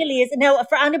now. really is. Now,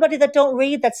 for anybody that don't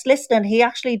read that's listening, he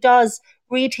actually does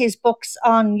read his books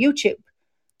on YouTube.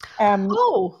 Um,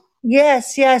 Oh,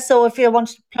 yes, yeah. So if you want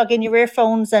to plug in your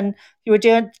earphones and you were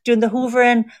doing the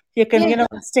hoovering, you can, yeah.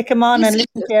 stick him on and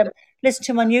Listen to it. listen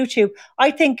to him on YouTube.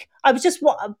 I think I was just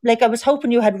like I was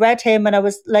hoping you had read him, and I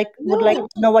was like would like No,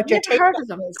 to know what your never take heard on of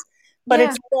them. it is. But Yeah,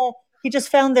 it's he just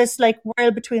found this like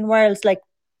world between worlds, like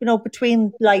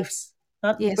between lives,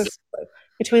 not yes.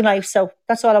 between lives. So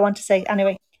that's all I want to say.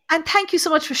 Anyway. And thank you so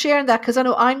much for sharing that because I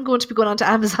know I'm going to be going on to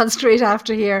Amazon straight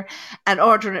after here and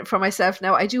ordering it for myself.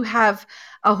 Now, I do have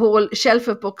a whole shelf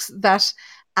of books that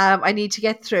I need to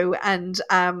get through. And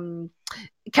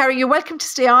Carrie, you're welcome to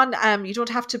stay on. You don't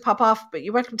have to pop off, but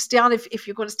you're welcome to stay on if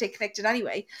you're going to stay connected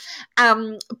anyway.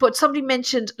 But somebody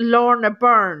mentioned Lorna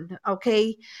Byrne,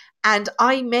 okay? And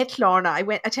I met Lorna.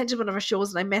 I attended one of her shows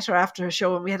and I met her after her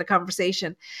show and we had a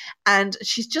conversation. And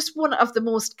she's just one of the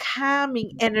most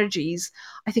calming energies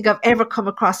I think I've ever come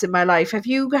across in my life. Have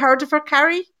you heard of her,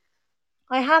 Carrie?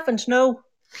 I haven't, no.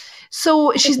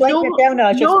 So Just she's writing it down now.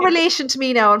 I no just relation to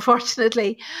me now,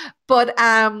 unfortunately. But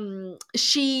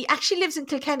she actually lives in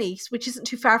Kilkenny, which isn't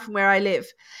too far from where I live,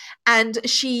 and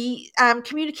she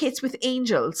communicates with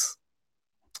angels.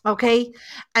 Okay.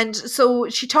 And so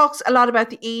she talks a lot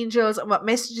about the angels and what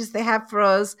messages they have for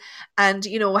us and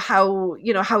how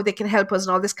they can help us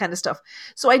and all this kind of stuff.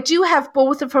 So I do have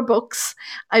both of her books.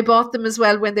 I bought them as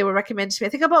well when they were recommended to me.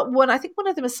 I think one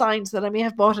of them is signed that I may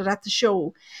have bought it at the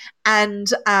show. And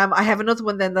I have another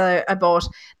one then that I bought.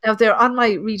 Now they're on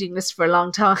my reading list for a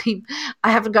long time. I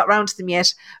haven't got round to them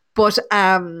yet. But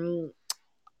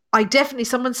I definitely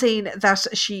someone saying that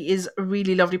she is a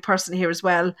really lovely person here as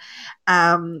well.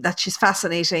 That she's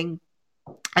fascinating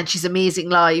and she's amazing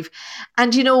live.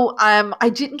 And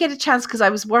I didn't get a chance because I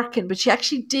was working, but she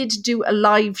actually did do a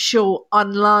live show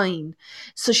online.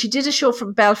 So she did a show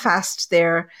from Belfast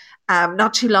there.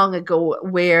 Not too long ago,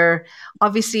 where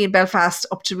obviously in Belfast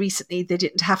up to recently they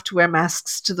didn't have to wear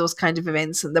masks to those kind of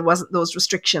events and there wasn't those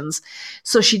restrictions.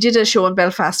 So she did a show in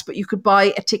Belfast, but you could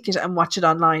buy a ticket and watch it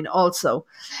online also.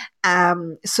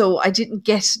 So I didn't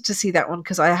get to see that one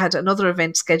because I had another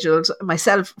event scheduled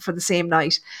myself for the same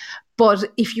night. But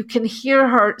if you can hear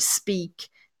her speak,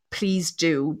 please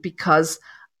do because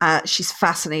she's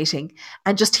fascinating.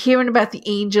 And just hearing about the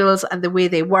angels and the way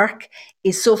they work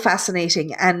is so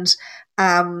fascinating. And what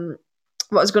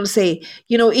I was going to say,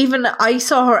 even I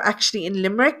saw her actually in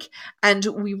Limerick and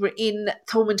we were in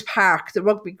Thomond Park, the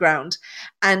rugby ground,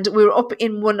 and we were up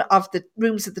in one of the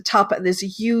rooms at the top and there's a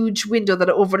huge window that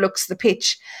overlooks the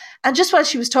pitch. And just while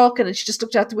she was talking and she just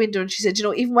looked out the window and she said,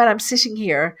 even when I'm sitting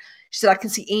here, she said, I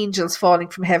can see angels falling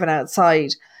from heaven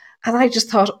outside. And I just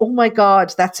thought, oh my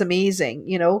God, that's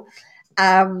amazing.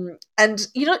 And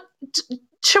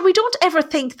sure, we don't ever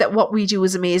think that what we do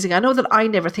is amazing. I know that I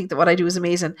never think that what I do is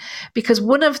amazing because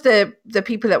one of the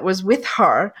people that was with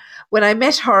her, when I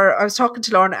met her, I was talking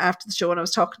to Lorna after the show and I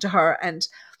was talking to her and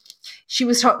she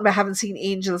was talking about having seen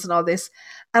angels and all this.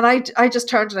 And I just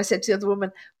turned and I said to the other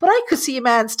woman, but I could see a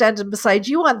man standing beside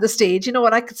you on the stage, and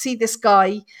I could see this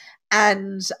guy.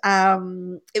 And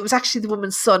it was actually the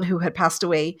woman's son who had passed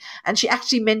away. And she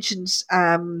actually mentioned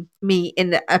me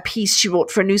in a piece she wrote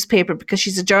for a newspaper because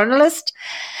she's a journalist.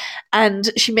 And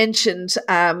she mentioned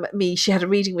me. She had a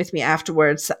reading with me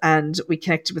afterwards, and we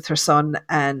connected with her son.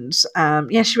 And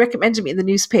she recommended me in the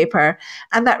newspaper,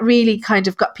 and that really kind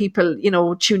of got people,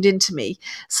 tuned into me.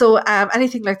 So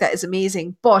anything like that is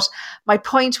amazing. But my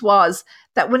point was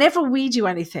that whenever we do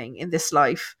anything in this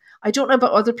life, I don't know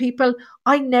about other people,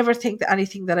 I never think that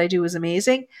anything that I do is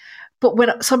amazing. But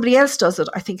when somebody else does it,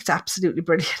 I think it's absolutely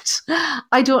brilliant.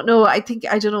 I don't know. I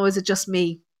don't know. Is it just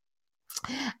me?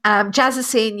 Jazz is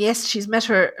saying, yes, she's met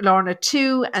her Lorna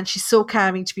too, and she's so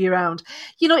calming to be around.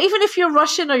 Even if you're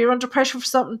rushing or you're under pressure for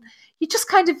something, you just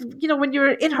kind of, when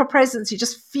you're in her presence, you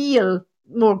just feel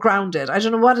more grounded. I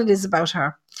don't know what it is about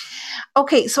her.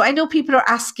 Okay, so I know people are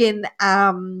asking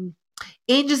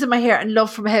Angels in My Hair and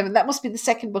Love from Heaven. That must be the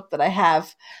second book that I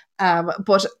have.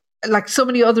 But like so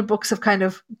many other books have kind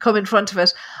of come in front of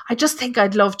it. I just think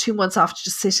I'd love 2 months off to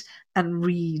just sit and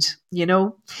read.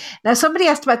 Now somebody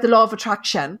asked about the law of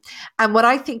attraction, and what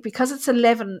I think, because it's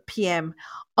 11 p.m,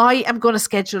 I am going to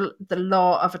schedule the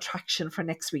law of attraction for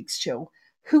next week's show.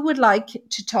 Who would like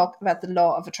to talk about the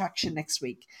law of attraction next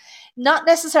week? Not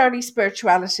necessarily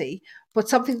spirituality, but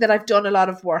something that I've done a lot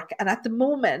of work. And at the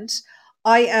moment,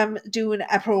 I am doing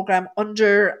a program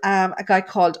under a guy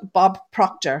called Bob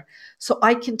Proctor. So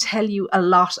I can tell you a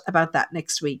lot about that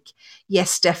next week.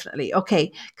 Yes, definitely.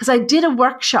 Okay. Because I did a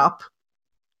workshop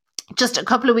just a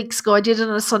couple of weeks ago. I did it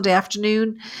on a Sunday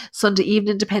afternoon, Sunday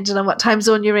evening, depending on what time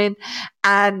zone you're in,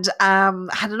 and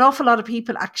had an awful lot of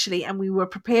people actually. And we were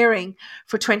preparing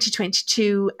for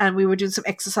 2022, and we were doing some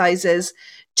exercises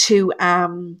to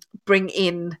bring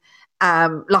in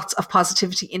lots of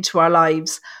positivity into our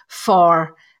lives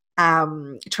for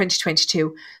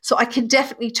 2022. So I can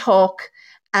definitely talk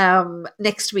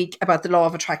next week about the law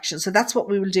of attraction. So that's what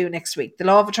we will do next week, the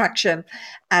law of attraction.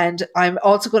 And I'm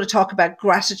also going to talk about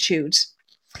gratitude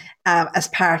as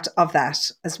part of that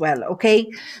as well.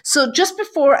 Okay. So just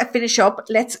before I finish up,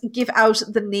 let's give out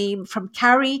the name from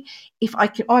Carrie. If I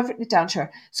can, I've written it down to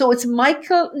her. So it's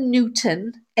Michael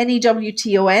Newton,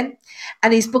 Newton,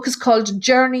 and his book is called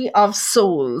Journey of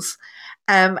Souls.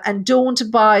 And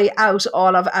don't buy out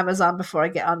all of Amazon before I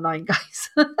get online, guys.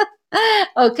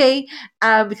 Okay,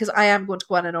 because I am going to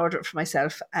go on and order it for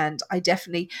myself, and I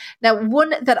definitely now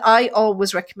one that I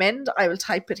always recommend. I will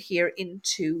type it here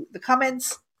into the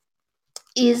comments.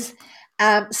 Is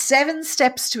 7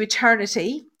 Steps to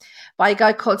Eternity by a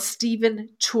guy called Stephen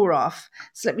Turoff.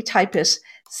 So let me type it: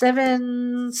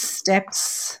 7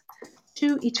 Steps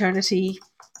to Eternity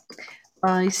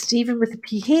by Stephen with a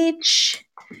PH.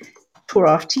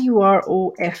 Turoff,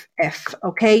 Turoff.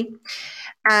 Okay.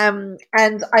 And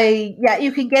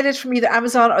you can get it from either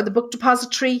Amazon or the Book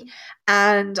Depository.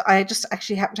 And I just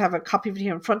actually happen to have a copy of it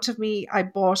here in front of me. I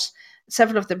bought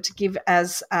several of them to give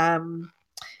as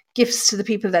gifts to the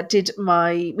people that did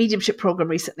my mediumship program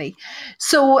recently.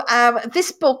 So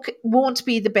this book won't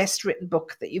be the best written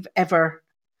book that you've ever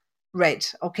read.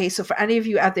 Okay, so for any of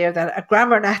you out there that are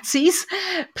grammar Nazis,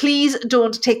 please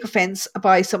don't take offense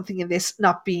by something in this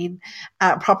not being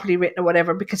properly written or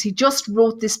whatever, because he just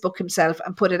wrote this book himself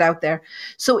and put it out there.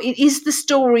 So it is the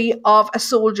story of a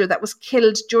soldier that was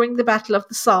killed during the Battle of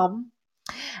the Somme.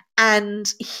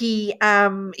 And he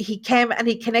came and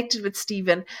he connected with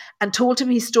Stephen and told him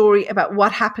his story about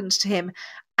what happened to him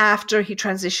after he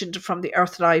transitioned from the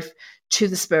earth life to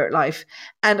the spirit life.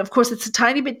 And of course, it's a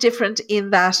tiny bit different in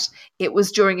that it was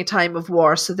during a time of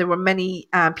war. So there were many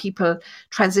people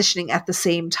transitioning at the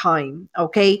same time.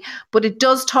 Okay. But it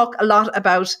does talk a lot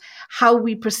about how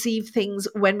we perceive things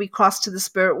when we cross to the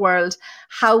spirit world,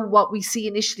 how what we see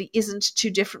initially isn't too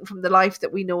different from the life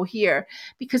that we know here.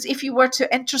 Because if you were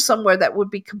to enter somewhere that would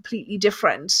be completely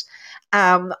different,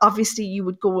 obviously you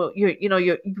would go,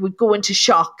 you would go into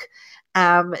shock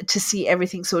to see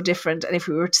everything so different, and if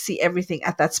we were to see everything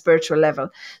at that spiritual level.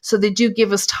 So they do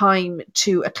give us time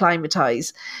to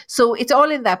acclimatize. So it's all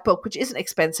in that book, which isn't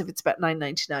expensive. It's about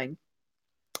 $9.99.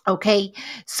 Okay,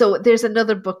 so there's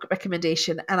another book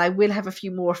recommendation, and I will have a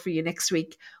few more for you next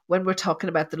week when we're talking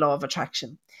about the law of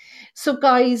attraction. So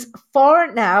guys, for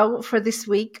now, for this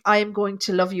week, I am going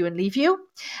to love you and leave you.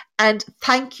 And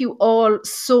thank you all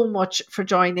so much for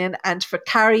joining, and for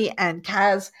Carrie and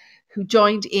Kaz, who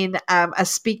joined in as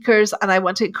speakers, and I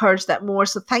want to encourage that more.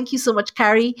 So thank you so much,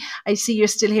 Carrie. I see you're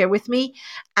still here with me.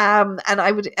 And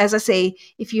I would, as I say,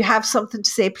 if you have something to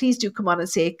say, please do come on and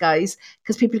say it, guys,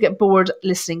 because people get bored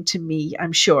listening to me,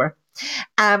 I'm sure.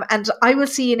 And I will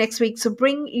see you next week. So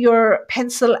bring your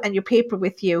pencil and your paper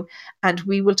with you, and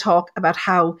we will talk about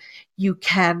how you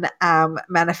can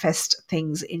manifest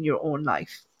things in your own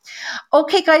life.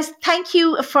 Okay, guys, thank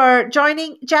you for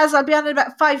joining. Jazz, I'll be on in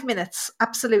about 5 minutes.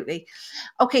 Absolutely.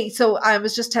 Okay, so I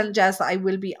was just telling Jazz that I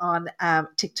will be on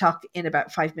TikTok in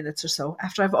about 5 minutes or so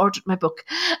after I've ordered my book.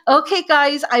 Okay,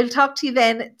 guys, I'll talk to you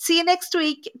then. See you next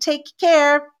week. Take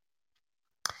care.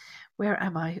 Where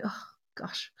am I? Oh,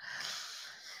 gosh.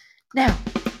 Now.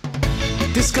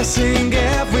 Discussing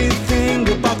everything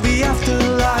about the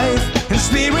afterlife.